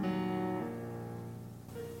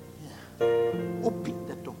 Yeah. Open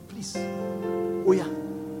the door, please. Oh yeah.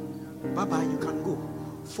 Bye-bye, you can go.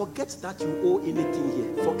 Forget that you owe anything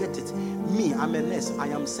here. Forget it. Me, I'm a nurse. I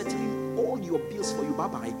am settling all your bills for you.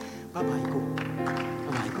 Bye-bye. Bye-bye, go.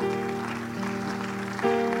 Bye-bye, go.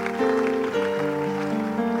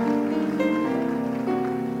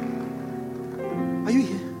 Are you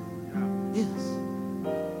here? Yes.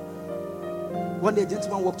 One day a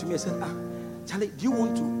gentleman walked to me and said, Charlie, do you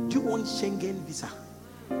want Schengen visa?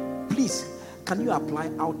 Please, can you apply?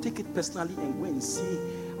 I'll take it personally and go and see.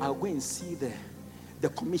 I'll go and see the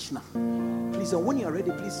commissioner. Please, and when you are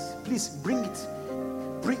ready, please bring it.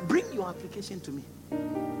 Bring your application to me.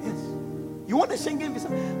 Yes. You want a Schengen visa?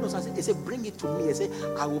 No, so I said, bring it to me. I said,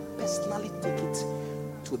 I will personally take it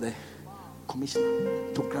to the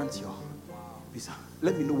commissioner to grant your visa.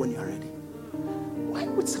 Let me know when you are ready. Why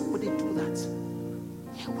would somebody do that?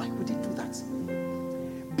 Yeah, why would he do that?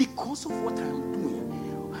 Because of what I am doing.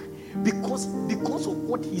 Because of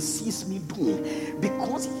what he sees me doing,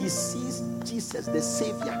 because he sees Jesus the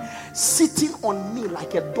Savior sitting on me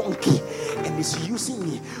like a donkey and is using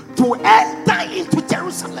me to enter into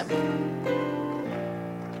Jerusalem.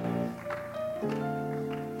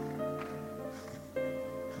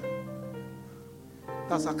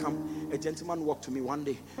 That's how come a gentleman walked to me one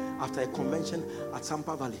day after a convention at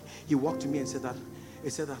Sampa Valley. He walked to me and said that,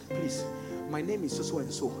 please, my name is so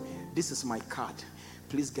and so. This is my card.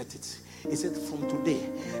 Please get it. He said, from today,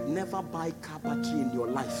 never buy car battery in your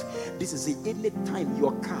life. This is any time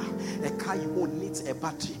your car, a car you own needs a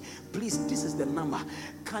battery. Please, this is the number.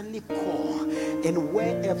 Kindly call, and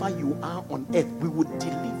wherever you are on earth, we will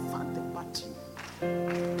deliver the battery.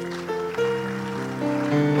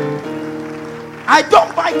 I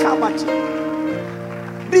don't buy car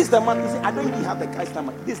battery. This is the man. He said, I don't even have the guy's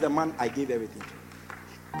number. This is the man I gave everything to.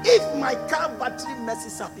 If my car battery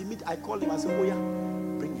messes up, immediately I call him and say, oh yeah,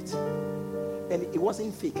 bring it. And it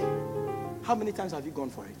wasn't fake. How many times have you gone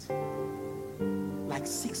for it? Like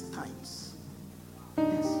 6 times.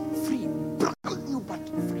 Yes, free, brand new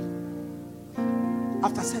battery, free.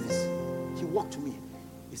 After service, he walked to me.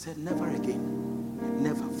 He said, never again.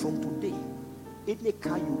 Never. From today, any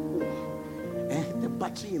car you own, the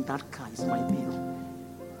battery in that car is my bill.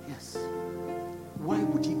 Yes. Why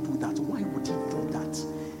would he do that? Why would he do that?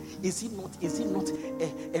 Is it not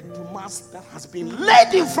a Dumas that has been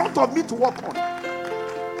laid in front of me to walk on?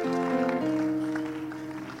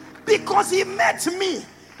 Because he met me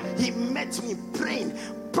praying,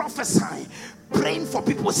 prophesying, praying for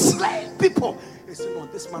people, slaying people. He said, no,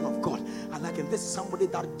 this man of God, I like him. This is somebody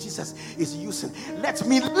that Jesus is using. Let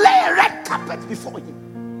me lay a red carpet before him.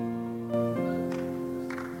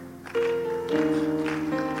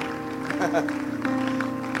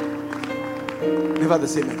 Never the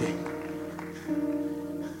same again.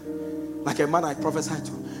 Like a man I prophesied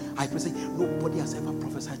to. I say, nobody has ever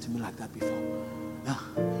prophesied to me like that before. Yeah.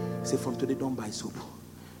 Say, from today, don't buy soap.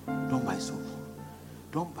 Don't buy soap.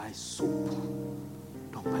 Don't buy soap.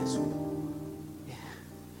 Don't buy soap. Yeah.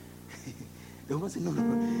 They will say, no.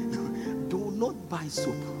 Do not buy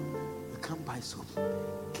soap. You can't buy soap.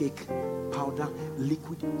 Cake, powder,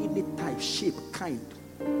 liquid, any type, shape, kind.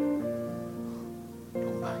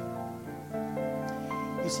 Don't buy.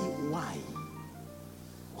 You see, why?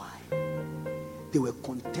 They were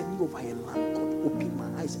contending over a land. God opened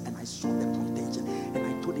my eyes and I saw the contention. And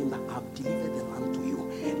I told him that I've delivered the land to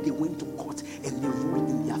you. They went to court and they ruled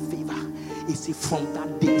in their favor. He said, from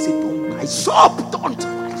that day, he said, don't buy soap. Don't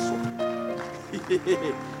buy soap.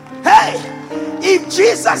 Hey, if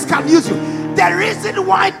Jesus can use you, the reason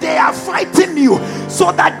why they are fighting you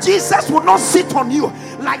so that Jesus will not sit on you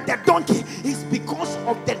like the donkey is because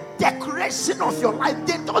of the decoration of your life.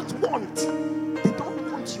 They don't want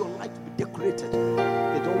your life to be decorated.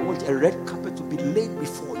 They don't want a red carpet to be laid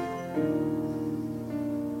before you.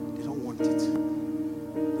 They don't want it.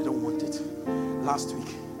 They don't want it. Last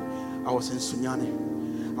week, I was in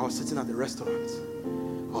Sunyani. I was sitting at the restaurant.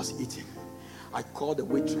 I was eating. I called the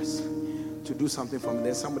waitress to do something for me.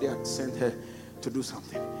 Then somebody had sent her to do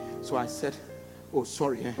something. So I said, oh,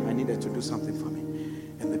 sorry, I needed to do something for me.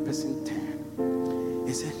 And the person turned.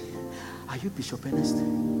 He said, are you Bishop Ernest?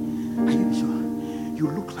 Are you Bishop? You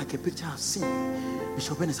look like a picture I've seen.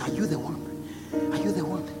 Bishop Ernest, are you the one? Are you the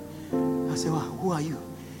one? I said, well, who are you?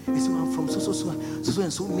 He said, I'm from so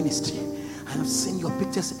and so ministry. I have seen your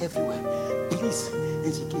pictures everywhere. Please.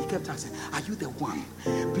 And he kept asking, are you the one?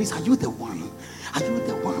 Please, are you the one? Are you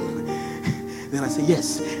the one? Then I said,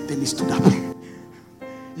 yes. Then he stood up.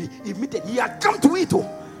 He had come to eat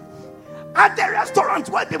at the restaurant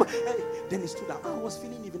where people. Then he stood up. I was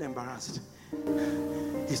feeling even embarrassed.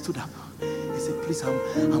 He stood up. He said, please,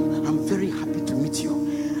 I'm very happy to meet you.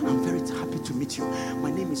 I'm very happy to meet you. My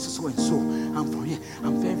name is so and so. I'm from here.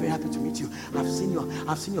 I'm very, very happy to meet you. I've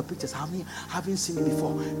seen your pictures. I haven't seen you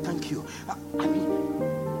before. Thank you.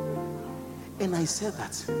 And I said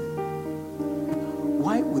that.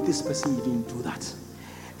 Why would this person even do that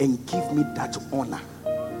and give me that honor?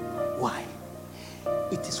 Why?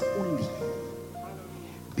 It is only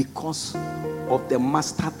because of the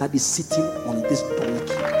master that is sitting on this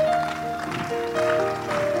donkey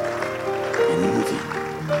and moving.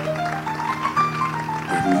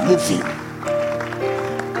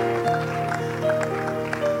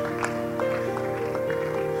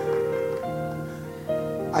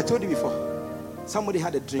 I told you before, somebody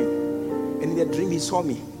had a dream, and in the dream he saw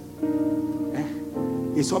me.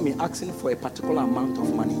 He saw me asking for a particular amount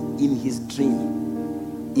of money in his dream.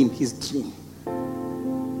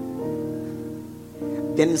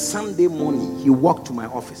 Then Sunday morning, he walked to my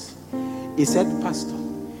office. He said, Pastor,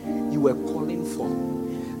 you were calling for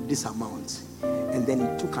this amount. And then he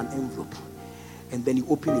took an envelope. And then he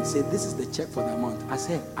opened it and said, this is the check for the amount. I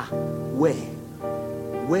said, where?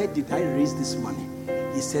 Where did I raise this money?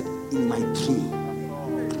 He said, in my dream.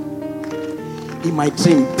 In my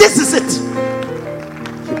dream. This is it.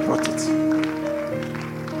 He brought it.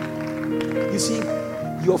 You see,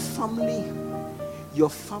 your family,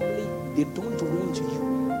 they don't want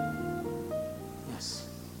you. Yes.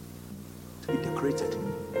 To be decorated.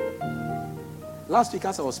 Last week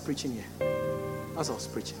as I was preaching here,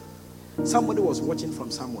 somebody was watching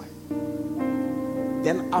from somewhere.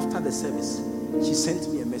 Then after the service, she sent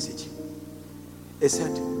me a message. It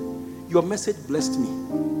said, your message blessed me.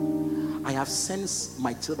 I have sent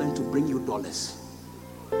my children to bring you dollars.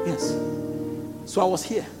 Yes. So I was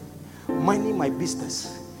here, minding my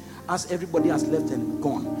business. As everybody has left and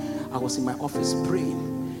gone, I was in my office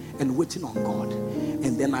praying and waiting on God.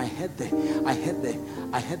 And then I heard the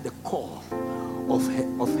call of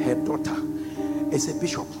her daughter. He said,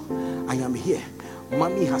 Bishop, I am here.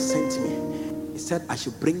 Mommy has sent me. He said I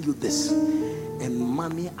should bring you this. And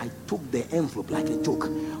mommy, I took the envelope like a joke.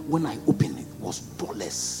 When I opened it, was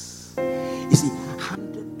dollars. You see,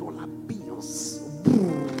 $100 bills.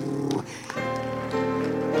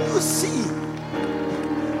 You see,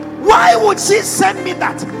 why would she send me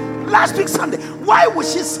that? Last week Sunday, why would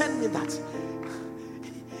she send me that?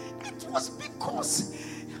 It was because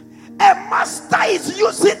a master is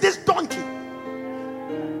using this donkey.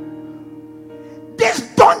 This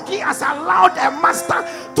donkey has allowed a master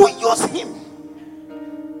to use him.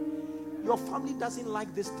 Your family doesn't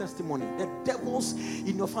like this testimony. The devils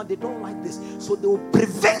in your family, they don't like this. So they will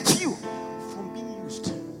prevent you from being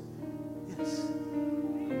used. Yes.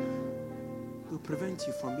 They will prevent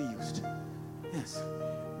you from being used. Yes.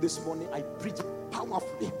 This morning I preached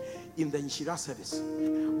powerfully in the Nshira service.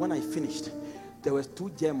 When I finished, there were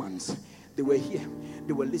 2 Germans. They were here.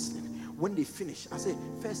 They were listening. When they finished, I said,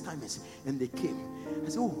 first timers, and they came. I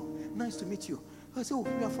said, oh, nice to meet you. I said, oh,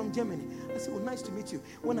 we are from Germany. I said, oh, nice to meet you.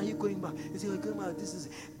 When are you going back? He said, I'm going back. This is.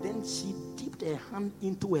 Then she dipped her hand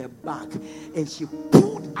into her bag and she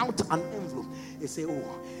pulled out an envelope. He said, oh,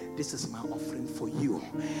 this is my offering for you.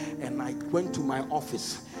 And I went to my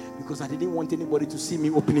office because I didn't want anybody to see me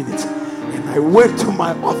opening it. And I went to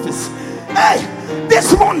my office. Hey,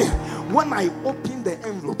 this morning, when I opened the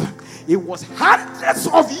envelope, it was hundreds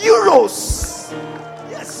of euros.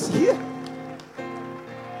 Yes, here.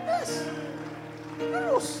 Yes.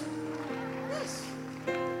 Euros. Yes.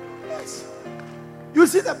 Yes. You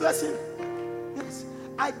see the blessing? Yes.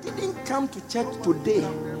 I didn't come to church today.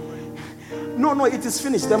 No, it is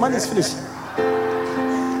finished. The money is finished.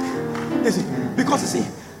 Listen, because you see,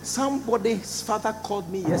 somebody's father called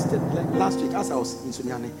me last week as I was in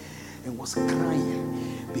Sunyani and was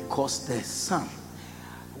crying because the son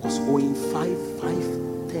was owing five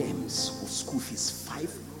terms of school fees, 5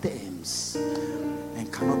 terms,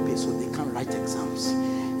 and cannot pay, so they can't write exams.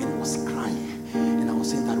 And he was crying, and I was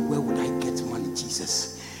saying that, where would I get money,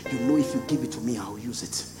 Jesus? You know, if you give it to me, I'll use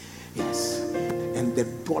it. Yes. And the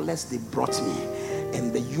dollars they brought me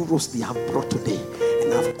and the euros they have brought today,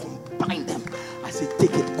 and I've combined them. I said,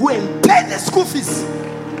 take it, go and pay the school fees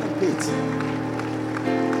and pay it.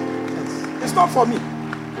 Yes. It's not for me.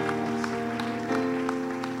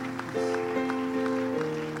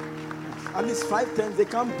 At least 5 times they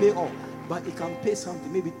can't pay all. but you can pay something,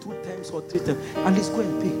 maybe 2 times or 3 times. At least go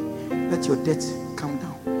and pay. Let your debt come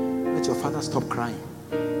down. Let your father stop crying.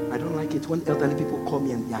 I don't like it when elderly people call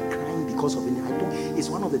me and they are crying because of it. It's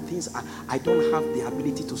one of the things I don't have the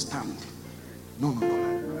ability to stand. No.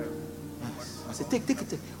 Yes. I say, take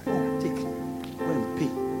it. Oh, take it. Go and pay.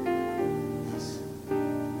 Yes. Go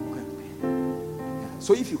and pay. Yeah.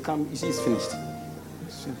 So if you come, you see it's finished.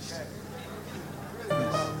 It's finished.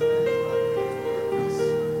 Yes.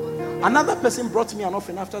 Another person brought me an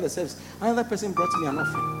offering after the service. Another person brought me an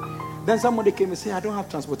offering. Then somebody came and said, I don't have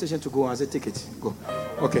transportation to go. I said, take it, go.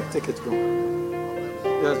 Okay, take it, go.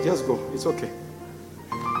 Yes, just go. It's okay.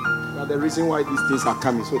 But the reason why these things are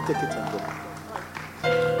coming, so take it and go.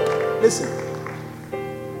 Listen.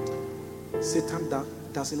 Satan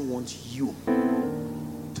doesn't want you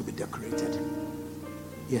to be decorated.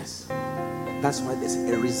 Yes. That's why there's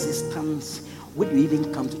a resistance. When you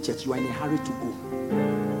even come to church, you are in a hurry to go.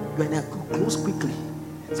 You are in a close quickly.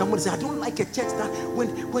 Somebody say, I don't like a church that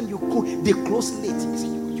when you go, they close late. You say,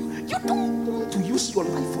 you don't want to use your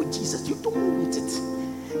life for Jesus. You don't want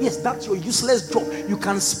it. Yes, that's your useless job. You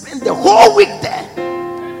can spend the whole week there.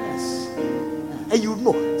 Yes. And you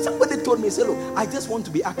know, somebody told me, say, look, I just want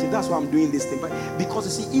to be active. That's why I'm doing this thing. But because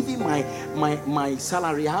you see, even my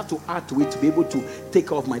salary, I have to add to it to be able to take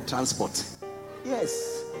care of my transport. Yes.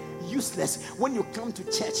 Useless. When you come to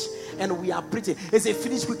church and we are preaching, they say,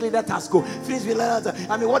 finish quickly, let us go. Finish, let us.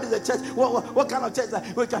 I mean, what is the church? What kind of church?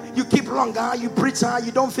 You keep longer, you preach,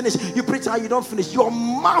 you don't finish. You preach, you don't finish. Your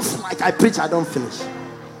mouth, like I preach, I don't finish.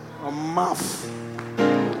 Your mouth.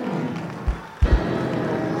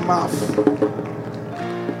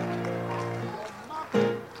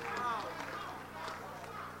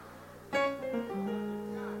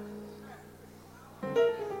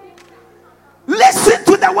 Listen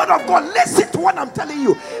to the word of God. Listen to what I'm telling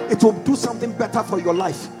you. It will do something better for your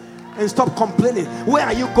life. And stop complaining. Where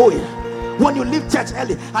are you going? When you leave church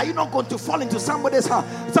early, are you not going to fall into somebody's house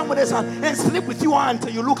and sleep with you until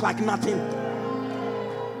you look like nothing?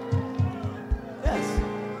 Yes.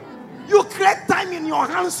 You create time in your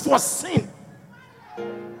hands for sin.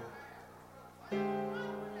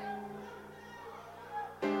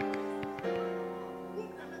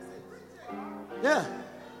 Yeah.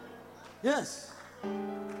 Yes.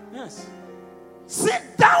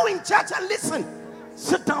 Sit down in church and listen.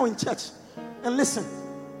 Sit down in church and listen.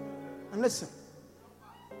 And listen.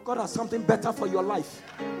 God has something better for your life.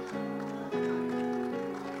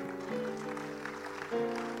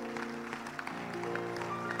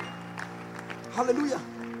 Hallelujah.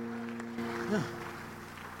 Yeah.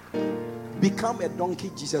 Become a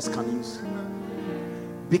donkey Jesus can use.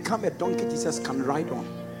 Become a donkey Jesus can ride on.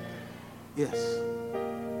 Yes.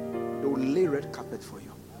 They will lay red carpet for you.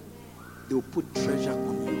 They will put treasure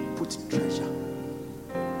on you. Put treasure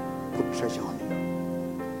on you.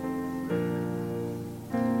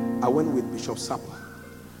 I went with Bishop Sapper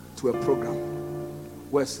to a program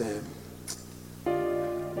where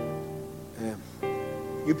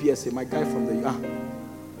UPSA, my guy from the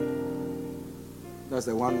that's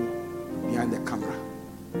the one behind the camera.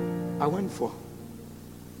 I went for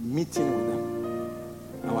meeting with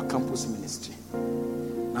them, our campus ministry.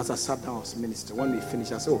 And as I sat down, I was ministering. When we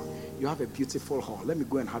finished, I said, oh, you have a beautiful hall. Let me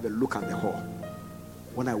go and have a look at the hall.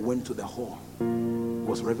 When I went to the hall, it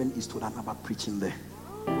was Reverend Eastwood Anaba preaching there.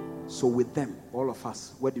 So with them, all of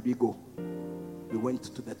us, where did we go? We went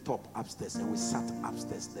to the top upstairs and we sat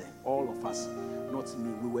upstairs there. All of us, not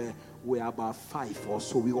me, we were about 5 or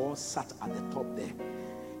so. We all sat at the top there.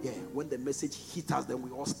 Yeah, when the message hit us, then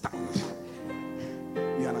we all stand.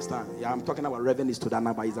 You understand? Yeah, I'm talking about Reverend Eastwood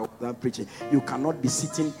Anaba. He's the preaching. You cannot be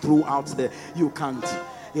sitting throughout there. You can't.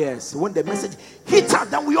 Yes, when the message hit us,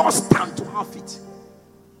 then we all stand to our feet.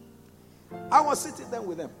 I was sitting there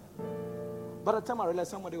with them. By the time I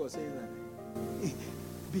realized somebody was saying that, hey,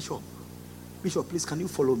 Bishop, please, can you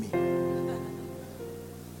follow me?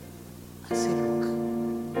 I said, look,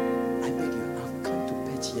 I beg you, I've come to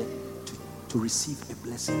bed here to receive a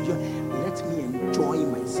blessing. Let me enjoy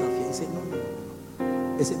myself here. He said, no.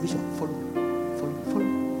 I said, Bishop, follow me.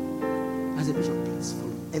 I said, Bishop, please follow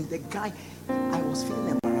me. And the guy, I was feeling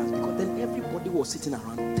embarrassed because then everybody was sitting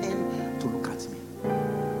around 10 to look at me.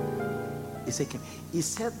 He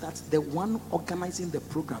said that the one organizing the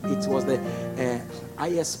program, it was the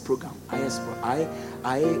IS program, IYES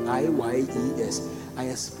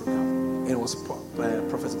program. And it was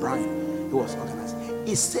Prophet Brian who was organizing.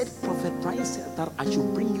 He said, Prophet Brian said that I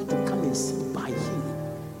should bring you to come and sit by him.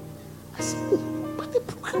 I said, oh, but the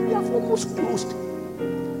program we have almost closed.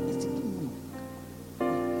 He said, no.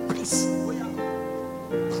 Please.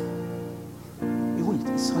 He went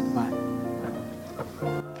and sat by.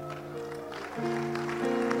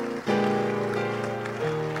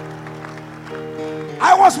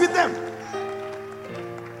 I was with them.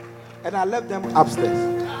 And I left them upstairs.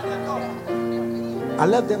 I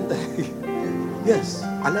left them there. Yes,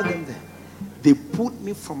 I left them there. They put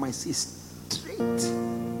me from my seat straight. I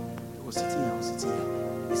was sitting here.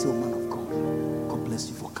 He said, "Oh, man of God, God bless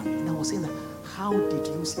you for coming." And I was saying that, how did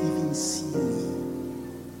you even see me?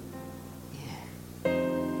 Yeah.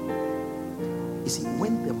 You see,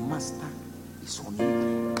 when the master is on you,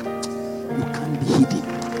 you can't be hidden.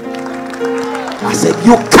 I said,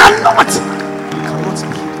 you cannot be hidden.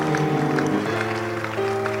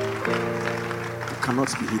 You cannot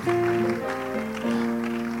be hidden.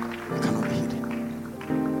 You cannot be hidden.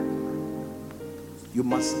 You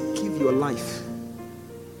must give your life.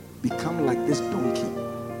 Become like this donkey.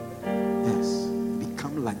 Yes,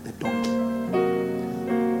 become like the donkey.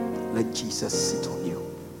 Let Jesus sit on you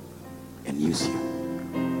and use you.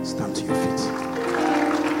 Stand to your feet.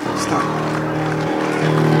 Stand.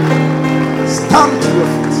 Stand to your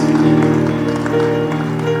feet.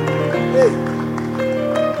 Hey.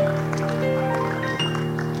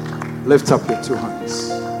 Lift up your two hands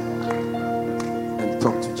and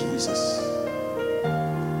talk to Jesus.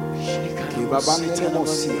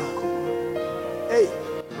 Hey.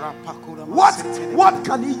 What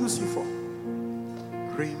can he use you for?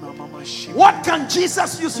 What can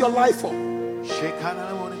Jesus use your life for?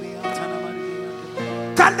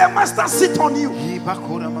 Can the master sit on you?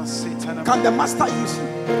 Can the master use you?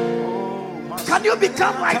 Can you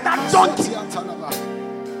become like that donkey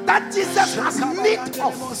that Jesus has need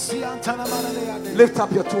of? Lift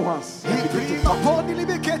up your two hands.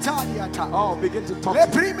 Begin to talk.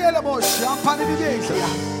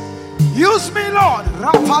 Use me, Lord.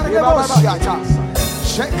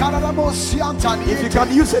 If you can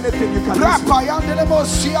use anything, you can use it.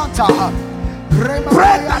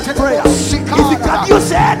 Pray that prayer. If you can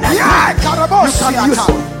use anything,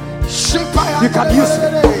 you can use it.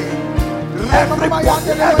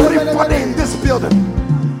 Everybody in this building.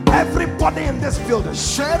 Everybody in this building.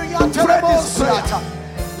 Pray this prayer.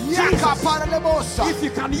 Jesus, if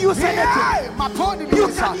you can use anything, you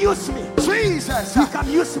can use me. Jesus, you can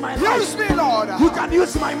use my life. Use me, Lord. You can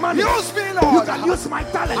use my money. Use me, Lord. You can use my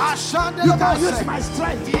talent. You can use my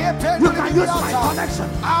strength. You can use my connection.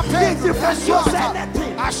 If you can use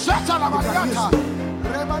anything, you can use me.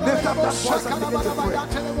 Lift up that voice and begin to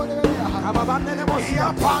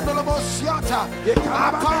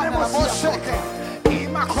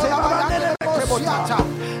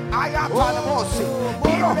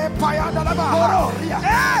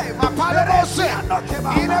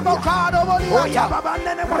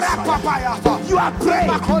You are praying.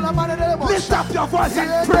 Lift up your voice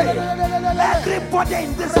and pray. Everybody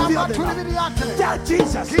in this building, tell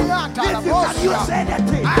Jesus, if you can use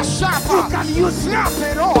anything, you can use me.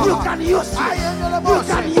 You can use me. You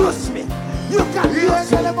can use me. You can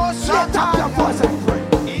use me. Lift up your voice and pray.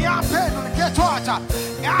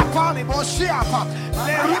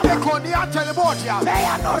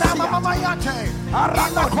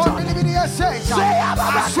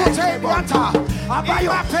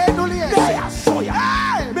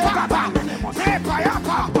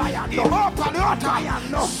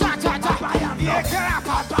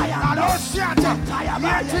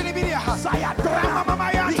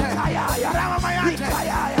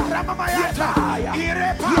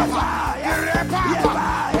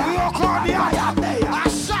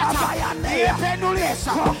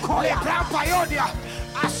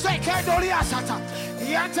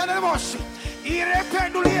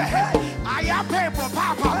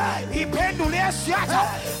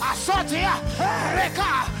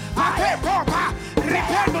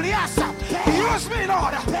 Use me,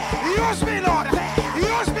 Lord. Use me, Lord.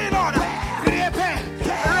 Use me, Lord.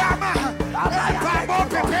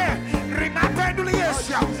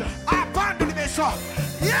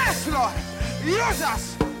 Yes, Lord. Use us.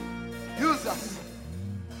 Use us.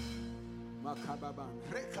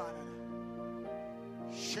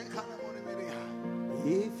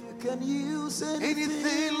 If you can use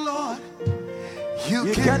anything, Lord, you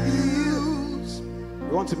can use. We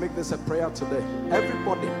want to make this a prayer today.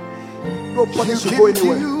 Everybody. Nobody should go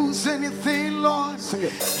anywhere. You can use anything, Lord. Sing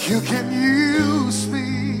it. You can use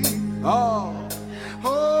me. Oh.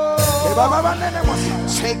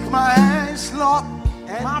 Take my hands, Lord,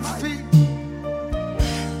 and my feet.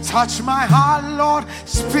 Touch my heart, Lord.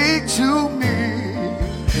 Speak to me.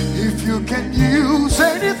 If you can use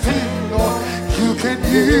anything, Lord, you can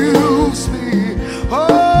use me.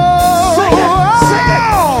 Oh, sing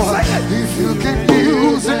it. If you can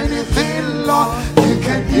use anything, Lord, you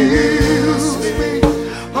can use me.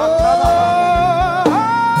 Oh,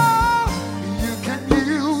 you can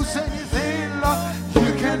use anything, Lord,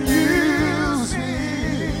 you can use me.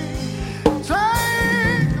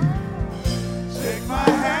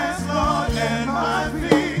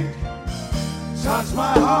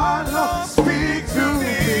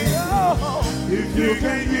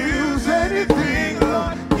 anything,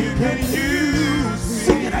 Lord, you can use me.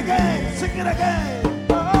 Sing it again, sing it again.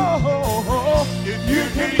 Oh, if you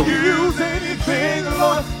can use anything,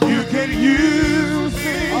 Lord, you can use me.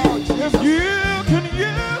 If you can use,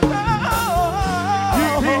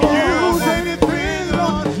 anything,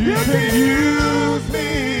 Lord, you can use me.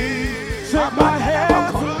 Take my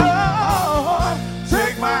hands, Lord,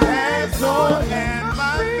 take my hands, Lord, and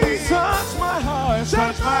my feet. Touch my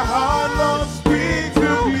heart, Lord, speak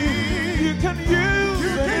to me. You can use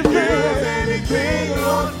anything,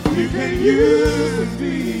 Lord, you can use me.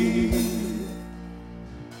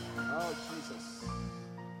 Oh, Jesus.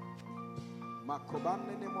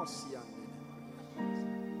 Makobane ne mosiane.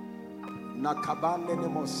 Nakabane ne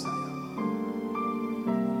mosaya.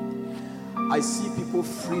 I see people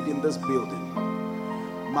freed in this building.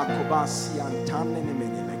 Makobasi antane ne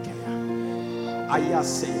menemekeya.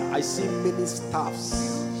 I see many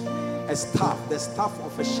staffs. A staff, the staff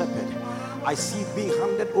of a shepherd. I see it being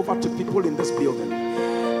handed over to people in this building.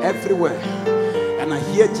 Everywhere. And I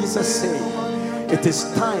hear Jesus say, it is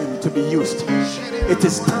time to be used. It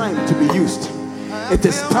is time to be used. It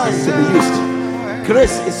is time to be used.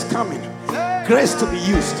 Grace is coming. Grace to be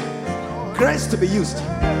used. Grace to be used.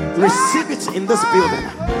 Receive it in this building.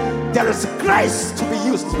 There is grace to be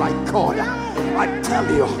used by God. I tell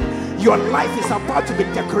you, your life is about to be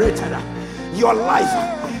decorated. Your life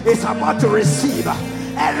is about to receive a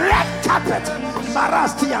red carpet.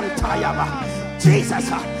 Marasti and Tayama. Jesus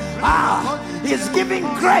is giving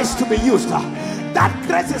grace to be used. That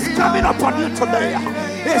grace is coming upon you today.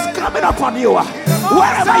 It's coming upon you.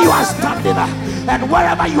 Wherever you are standing and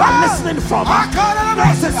wherever you are listening from,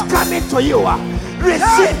 grace is coming to you.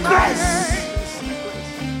 Receive grace.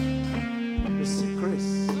 Receive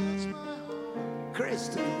grace. Grace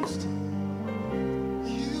to be used.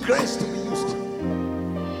 Grace to be used.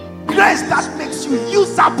 Grace that makes you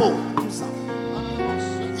usable.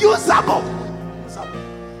 Usable.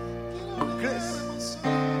 Grace.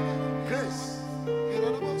 Grace.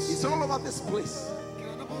 It's all over this place.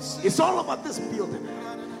 It's all over this building.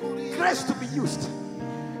 Grace to be used.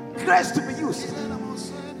 Grace to be used.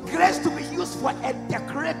 Grace to be used for a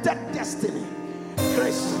decorated destiny.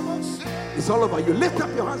 Grace is all over you. Lift up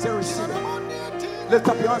your hands and receive it. Lift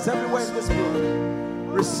up your hands everywhere in this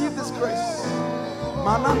building. Receive this grace.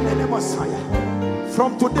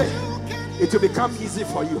 From today, it will become easy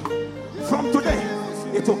for you. From today,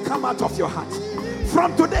 it will come out of your heart.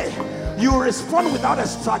 From today, you respond without a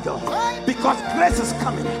struggle, because grace is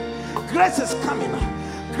coming. Grace is coming.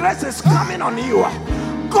 Grace is coming on you.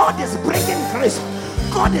 God is bringing grace.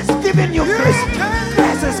 God is giving you grace.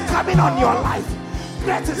 Grace is coming on your life.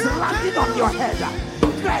 Grace is landing on your head.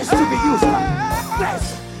 Grace to be used.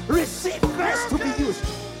 Grace. Receive grace to be used.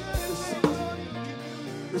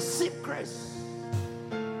 Receive grace.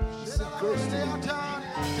 Receive grace to be used.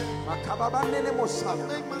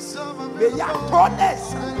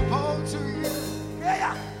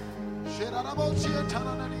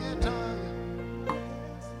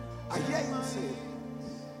 I hear you say,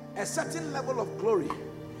 a certain level of glory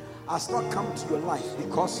has not come to your life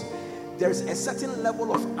because there is a certain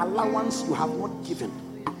level of allowance you have not given.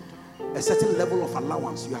 A certain level of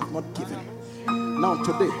allowance you have not given. Now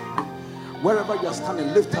today, wherever you are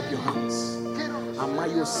standing, lift up your hands.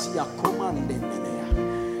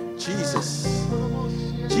 Jesus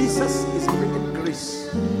is bringing grace.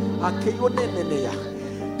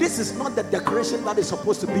 This is not the decoration that is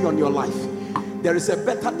supposed to be on your life. There is a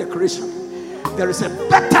better decoration. There is a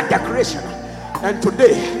better decoration. And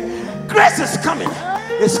today, grace is coming.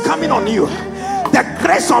 It's coming on you. The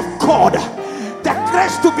grace of God. The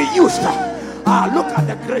grace to be used. Look at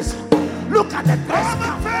the grace. Look at the grace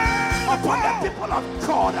upon the people of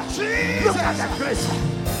God. Look at the grace.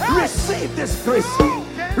 Receive this grace.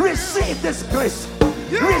 Receive this grace.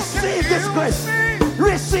 Receive this grace.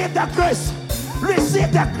 Receive the grace.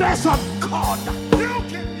 Receive the grace of God.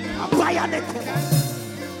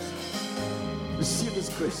 Receive this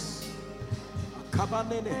grace.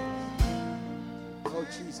 Oh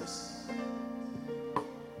Jesus.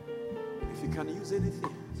 If you can use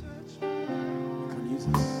anything, you can use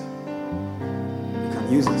us. You can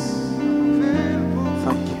use us.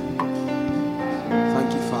 Thank you. Thank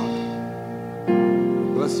you, Father.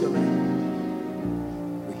 Bless your name.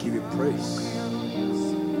 We give you praise.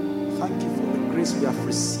 Thank you for the grace we have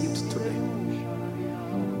received today.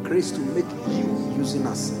 Grace to make you using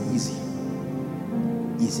us easy.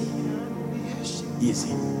 Easy.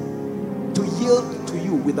 Easy. To yield to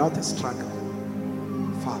you without a struggle.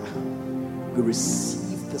 Father, we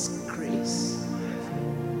receive this grace.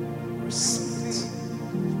 Receive it.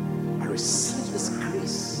 I receive this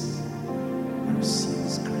grace. I receive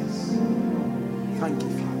this grace. Thank you,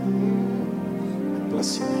 Father. I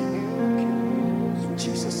bless your name. In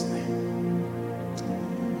Jesus' name.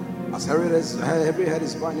 As every head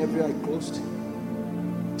is bowed, every eye closed.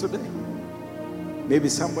 Today, maybe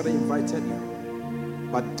somebody invited you,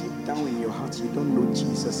 but deep down in your heart, you don't know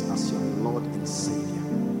Jesus as your Lord and Savior.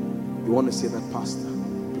 You want to say that, Pastor,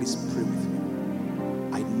 please pray with me.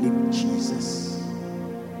 I need Jesus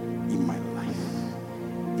in my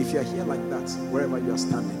life. If you are here like that, wherever you are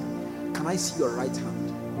standing, can I see your right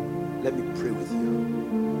hand? Let me pray with you.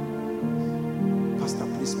 Pastor,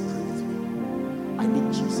 please pray with me. I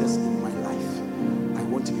need Jesus in my life. I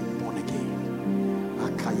want to be born again.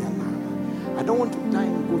 I don't want to die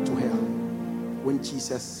and go to hell when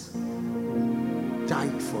Jesus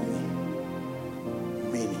died for me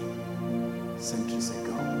many centuries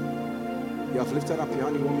ago. You have lifted up your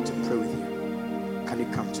hand. You want me to pray with you. Can you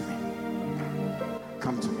come to me?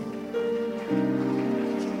 Come to me.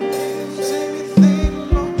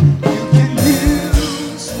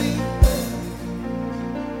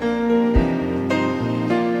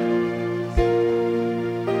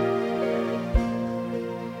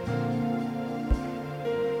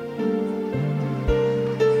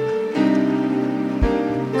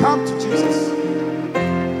 Come to Jesus.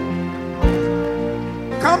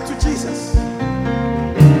 Come to Jesus.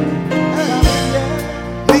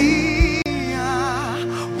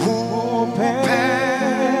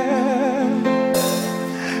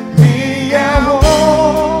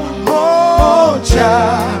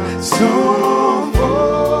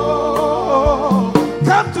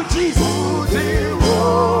 Come to Jesus.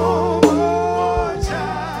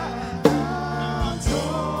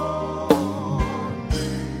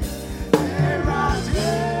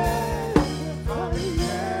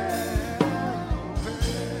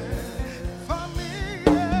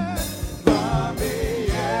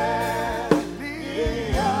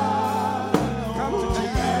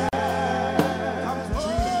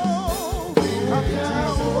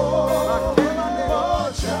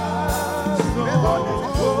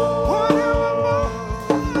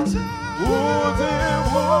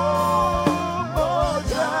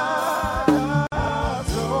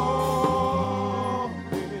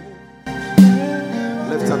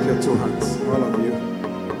 Lift up your two hands, all of you.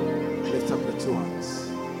 Lift up your two hands.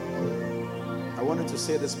 I wanted to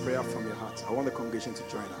say this prayer from your heart. I want the congregation to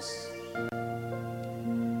join us.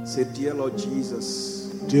 Say, Dear Lord Jesus.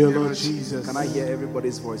 Dear Lord Jesus. Can I hear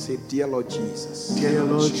everybody's voice? Say, Dear Lord Jesus. Dear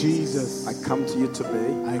Lord Jesus. I come to you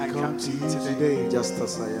today. I come to you today. Just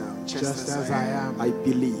as I am. Just as I am. I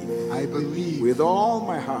believe. I believe. With all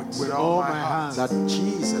my heart. With all my heart. That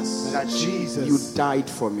Jesus. You died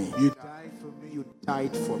for me. You died for me. You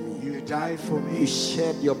died for me. You died for me. You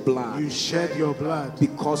shed your blood. You shed your blood.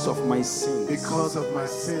 Because of my sins. Because of my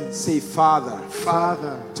sins. Say, Father.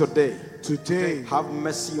 Father. Today. Have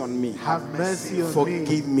mercy on me. Have mercy on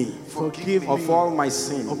Forgive me. Forgive of me. all my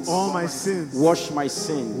sins. Of all my sins. Wash my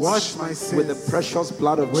sins. Wash my sins. With the precious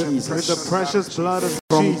blood of Jesus. With the precious blood of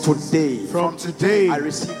From Jesus. today. From today. I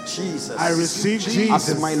receive Jesus. I receive Jesus.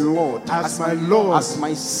 As my Lord. As my Lord. As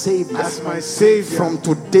my Savior. As my Savior. From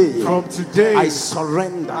today. From today. I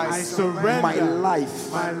surrender. I surrender my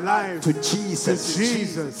life. My life. To Jesus. To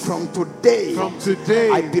Jesus. From today. From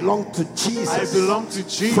today. I belong to Jesus. I belong to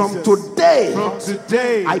Jesus. From today. From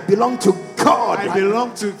today. I belong to God. I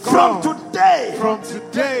belong to God. From today. From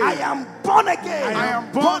today. I am born again. I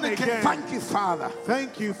am born again. Thank you, Father.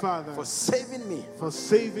 Thank you, Father. For saving me. For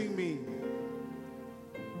saving me.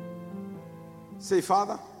 Say,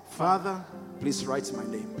 Father. Father. Please write my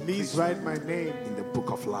name. Please write my name. In the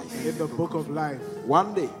book of life. In the book of life.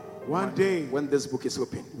 One day. When this book is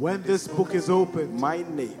open. When this book is open. My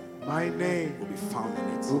name will be found in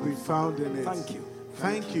it. Will be found in it. Thank you.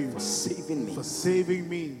 Thank you for saving me. For saving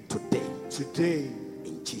me today.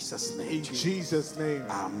 In Jesus' name. In Jesus' name.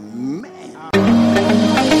 Amen.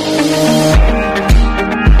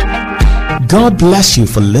 God bless you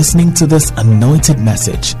for listening to this anointed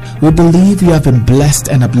message. We believe you have been blessed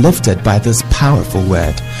and uplifted by this powerful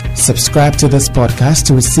word. Subscribe to this podcast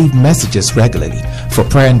to receive messages regularly. For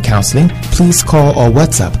prayer and counseling, please call or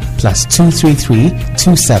WhatsApp +233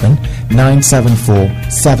 27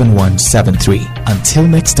 974 7173. Until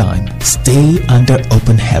next time, stay under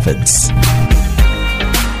open heavens.